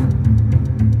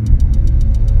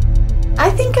 I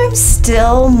think I'm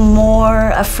still more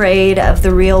afraid of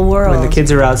the real world. When the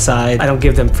kids are outside, I don't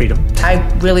give them freedom. I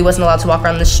really wasn't allowed to walk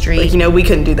around the street. Like, you know, we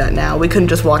couldn't do that now. We couldn't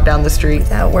just walk down the street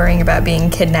without worrying about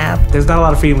being kidnapped. There's not a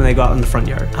lot of freedom when they go out in the front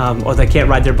yard, or they can't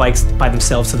ride their bikes by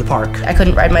themselves to the park. I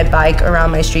couldn't ride my bike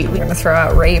around my street. We were gonna throw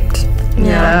out raped.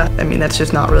 Yeah. I mean, that's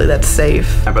just not really that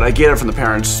safe. But I get it from the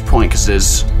parents' point because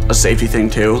it's a safety thing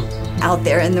too. Out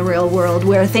there in the real world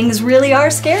where things really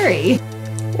are scary.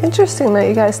 Interesting that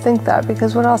you guys think that,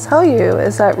 because what I'll tell you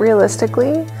is that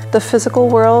realistically, the physical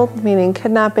world, meaning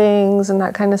kidnappings and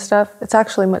that kind of stuff, it's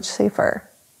actually much safer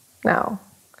now.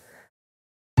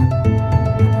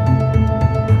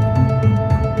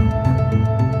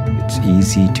 It's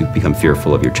easy to become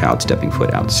fearful of your child stepping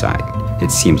foot outside.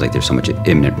 It seems like there's so much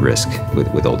imminent risk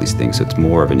with all these things, so it's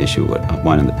more of an issue,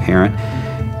 one on the parent.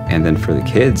 And then for the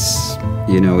kids,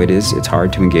 you know, it's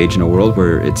hard to engage in a world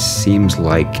where it seems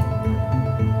like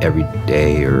every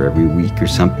day or every week or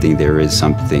something, there is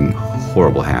something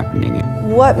horrible happening.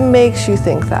 What makes you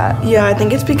think that? Yeah, I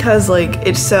think it's because, like,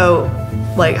 it's so,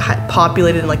 like,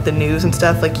 populated in, like, the news and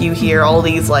stuff. Like, you hear all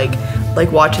these, like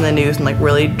watching the news and, like,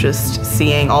 really just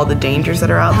seeing all the dangers that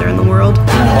are out there in the world.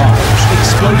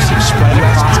 Explosive spread.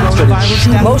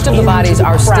 Most of the bodies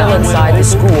are still inside the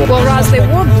school. Well, Roz, they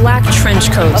wore black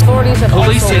trench coats. Authorities have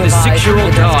Police say the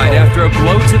 6-year-old died after a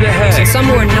blow to the head.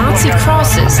 Some wore Nazi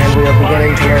crosses. And we are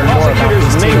beginning to learn more about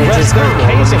these teenagers.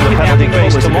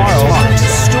 Tomorrow.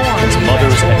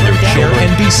 Mothers and their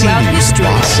children. NBC News,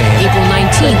 April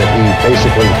 19th. That we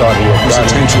basically thought he had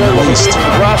done. Released. The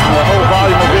whole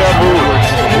volume of their movement.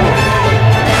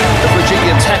 The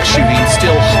Virginia tech shooting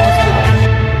still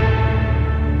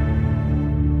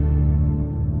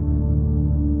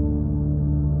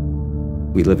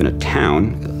We live in a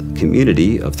town, a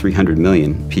community of 300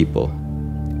 million people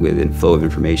with a flow of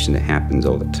information that happens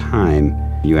all the time.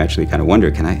 You actually kind of wonder,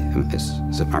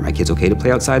 are my kids okay to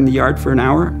play outside in the yard for an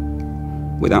hour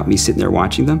without me sitting there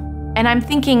watching them? And I'm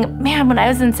thinking, man, when I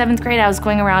was in 7th grade, I was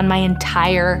going around my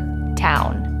entire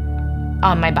town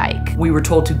on my bike. We were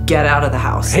told to get out of the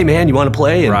house. Hey man, you want to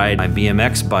play? Ride my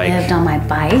BMX bike. I lived on my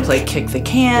bike. Play kick the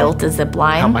can. Built a zip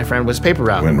line. Helped my friend with paper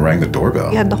route. When rang the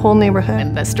doorbell. You had the whole neighborhood.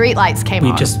 And the street lights came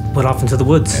on. We just went off into the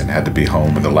woods. And had to be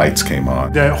home when the lights came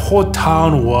on. The whole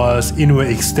town was in an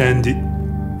extended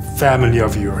family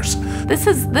of yours. This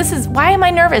is, why am I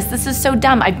nervous? This is so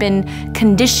dumb. I've been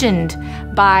conditioned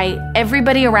by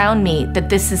everybody around me that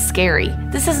this is scary.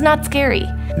 This is not scary.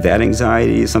 That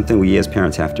anxiety is something we as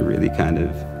parents have to really kind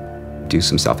of do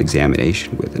some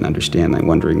self-examination with and understand. I'm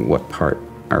wondering what part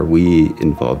are we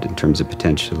involved in terms of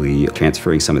potentially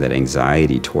transferring some of that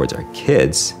anxiety towards our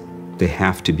kids. They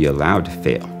have to be allowed to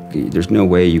fail. There's no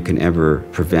way you can ever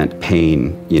prevent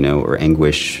pain, you know, or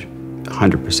anguish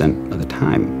 100% of the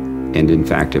time. And in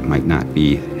fact, it might not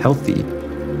be healthy.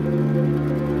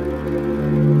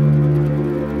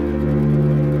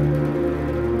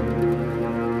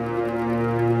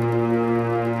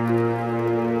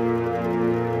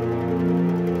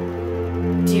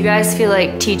 Do you guys feel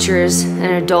like teachers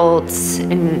and adults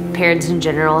and parents in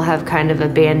general have kind of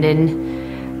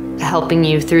abandoned helping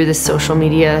you through the social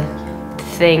media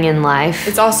thing in life?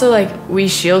 It's also like we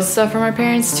shield stuff from our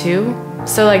parents too.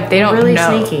 So like they don't Really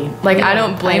know. sneaky. Like I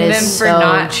don't blame That them is for so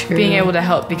not true. being able to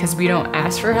help because we don't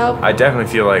ask for help. I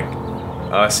definitely feel like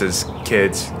us as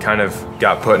kids kind of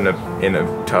got put in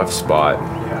a tough spot.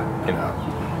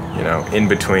 You know, in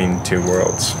between two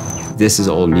worlds. This is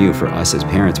all new for us as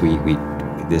parents.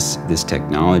 This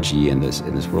technology and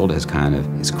this world has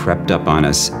crept up on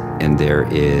us, and there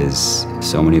is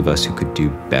so many of us who could do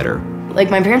better. Like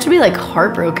my parents would be like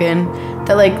heartbroken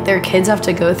that like their kids have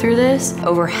to go through this.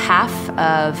 Over half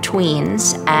of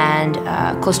tweens and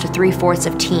close to 3/4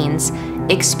 of teens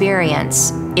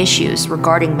experience issues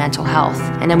regarding mental health.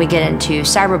 And then we get into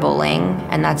cyberbullying,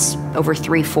 and that's over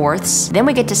 3/4. Then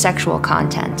we get to sexual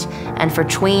content. And for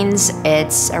tweens,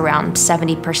 it's around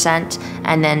 70%.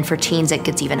 And then for teens, it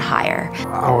gets even higher.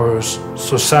 Our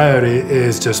society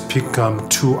is just become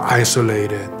too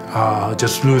isolated,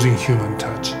 just losing human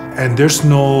touch. And there's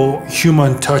no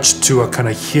human touch to kind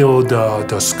of heal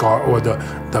the scar or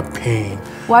the pain.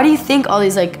 Why do you think all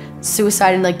these like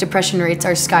suicide and like depression rates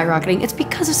are skyrocketing? It's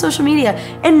because of social media,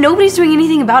 and nobody's doing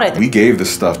anything about it. We gave the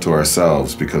stuff to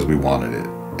ourselves because we wanted it.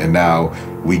 And now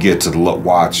we get to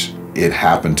watch it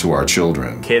happen to our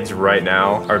children. Kids right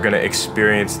now are gonna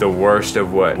experience the worst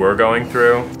of what we're going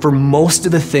through. For most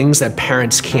of the things that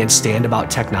parents can't stand about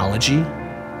technology,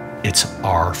 it's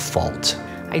our fault.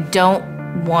 I don't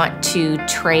want to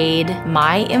trade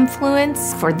my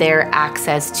influence for their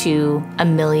access to a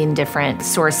million different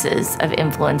sources of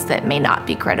influence that may not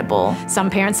be credible. Some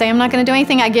parents say, I'm not gonna do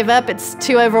anything, I give up, it's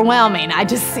too overwhelming. I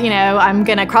just, I'm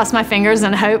gonna cross my fingers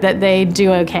and hope that they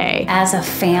do okay. As a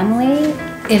family,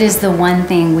 it is the one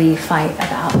thing we fight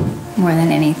about more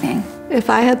than anything. If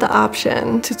I had the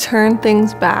option to turn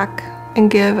things back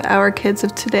and give our kids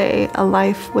of today a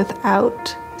life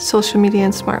without social media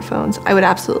and smartphones, I would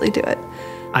absolutely do it.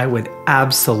 I would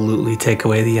absolutely take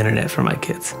away the internet from my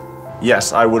kids.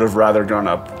 Yes, I would have rather grown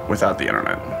up without the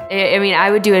internet. I mean,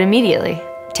 I would do it immediately.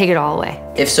 Take it all away.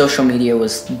 If social media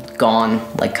was gone,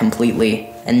 like completely,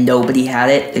 and nobody had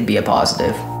it, it'd be a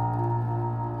positive.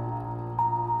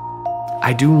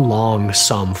 I do long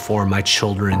some for my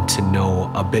children to know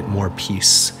a bit more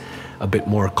peace, a bit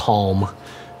more calm,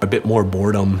 a bit more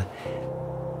boredom.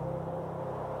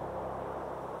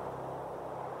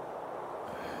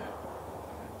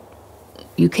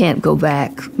 You can't go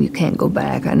back. You can't go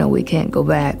back. I know we can't go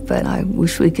back, but I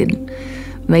wish we could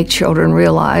make children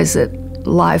realize that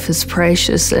life is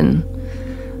precious and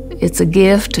it's a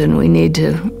gift, and we need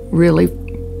to really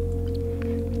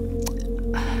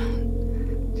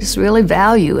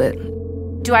value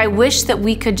it. Do I wish that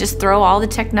we could just throw all the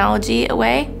technology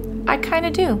away? I kind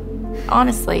of do,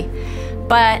 honestly.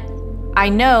 But I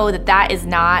know that that is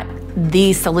not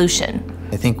the solution.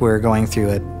 I think we're going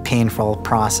through a painful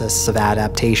process of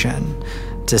adaptation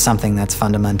to something that's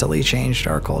fundamentally changed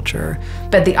our culture.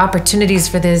 But the opportunities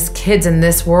for these kids in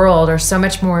this world are so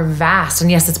much more vast. And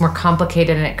yes, it's more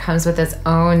complicated and it comes with its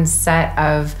own set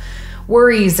of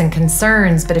worries and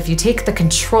concerns. But if you take the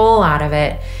control out of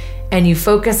it and you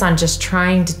focus on just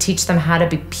trying to teach them how to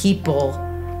be people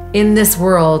in this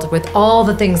world with all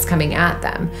the things coming at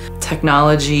them.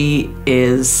 Technology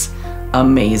is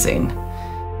amazing.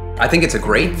 I think it's a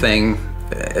great thing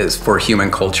as for human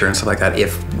culture and stuff like that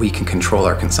if we can control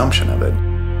our consumption of it.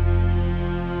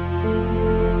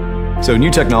 So new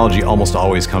technology almost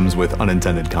always comes with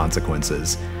unintended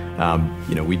consequences.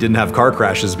 We didn't have car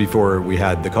crashes before we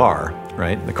had the car,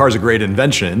 right? The car's a great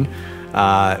invention,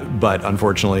 but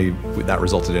unfortunately that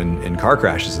resulted in car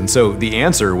crashes. And so the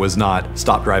answer was not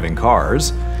stop driving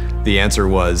cars. The answer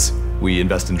was we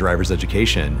invest in driver's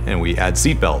education and we add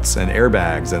seatbelts and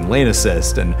airbags and lane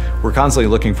assist, and we're constantly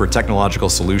looking for technological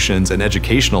solutions and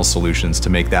educational solutions to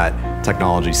make that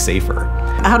technology safer.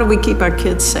 How do we keep our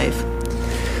kids safe?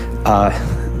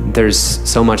 There's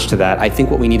so much to that. I think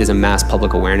what we need is a mass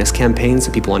public awareness campaign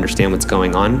so people understand what's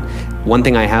going on. One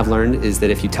thing I have learned is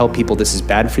that if you tell people this is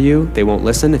bad for you, they won't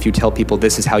listen. If you tell people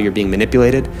this is how you're being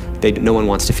manipulated, no one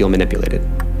wants to feel manipulated.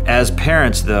 As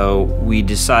parents, though, we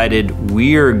decided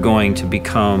we're going to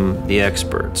become the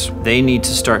experts. They need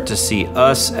to start to see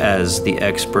us as the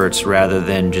experts rather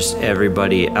than just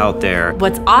everybody out there.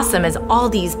 What's awesome is all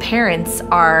these parents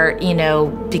are,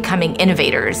 becoming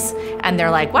innovators. And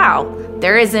they're like, wow,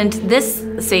 there isn't this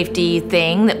safety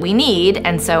thing that we need,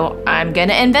 and so I'm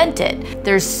gonna invent it.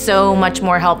 There's so much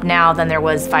more help now than there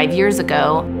was 5 years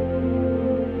ago.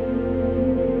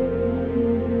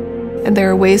 And there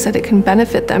are ways that it can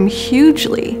benefit them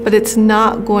hugely, but it's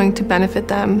not going to benefit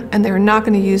them, and they're not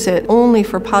going to use it only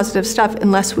for positive stuff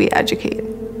unless we educate.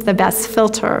 The best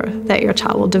filter that your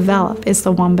child will develop is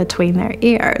the one between their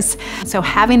ears. So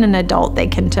having an adult they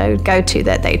can go to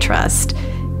that they trust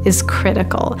is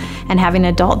critical. And having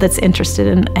an adult that's interested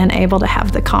in and able to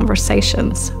have the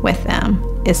conversations with them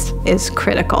is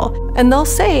critical. And they'll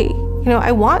say, you know,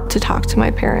 I want to talk to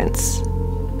my parents,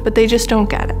 but they just don't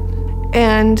get it.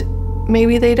 And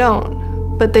maybe they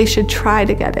don't, but they should try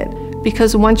to get it.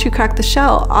 Because once you crack the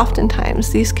shell,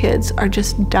 oftentimes these kids are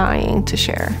just dying to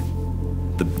share.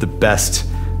 The best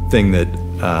thing that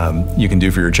you can do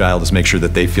for your child is make sure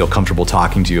that they feel comfortable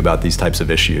talking to you about these types of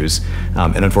issues.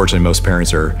 And unfortunately, most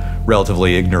parents are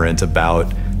relatively ignorant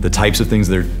about the types of things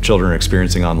their children are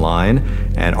experiencing online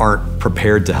and aren't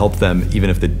prepared to help them even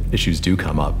if the issues do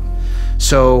come up.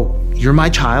 So you're my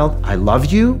child, I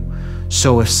love you.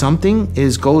 So if something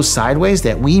goes sideways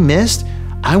that we missed,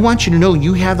 I want you to know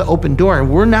you have the open door, and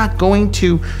we're not going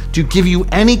to give you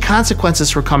any consequences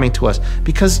for coming to us,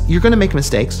 because you're gonna make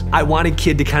mistakes. I want a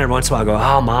kid to kind of once in a while go,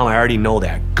 oh, Mom, I already know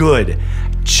that. Good.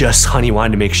 Just, honey,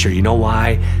 wanted to make sure. You know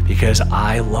why? Because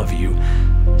I love you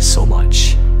so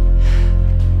much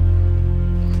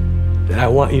that I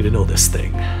want you to know this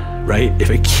thing, right? If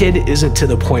a kid isn't to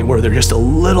the point where they're just a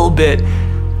little bit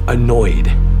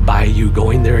annoyed by you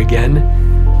going there again,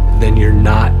 then you're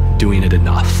not doing it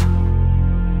enough.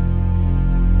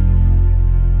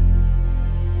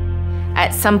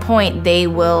 At some point, they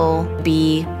will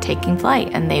be taking flight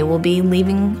and they will be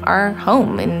leaving our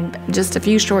home in just a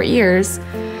few short years.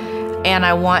 And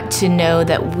I want to know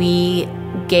that we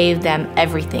gave them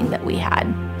everything that we had.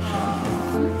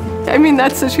 I mean,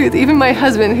 that's the truth. Even my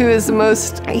husband, who is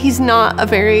he's not a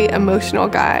very emotional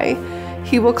guy.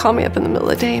 He will call me up in the middle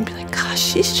of the day and be like, gosh,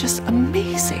 she's just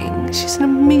amazing. She's an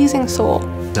amazing soul.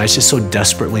 I just so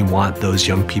desperately want those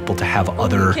young people to have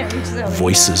other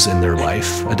voices in their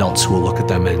life, adults who will look at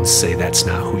them and say, that's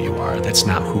not who you are, that's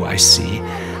not who I see.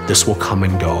 This will come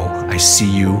and go. I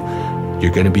see you,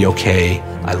 you're gonna be okay,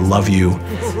 I love you.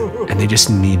 And they just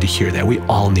need to hear that. We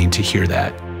all need to hear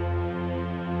that.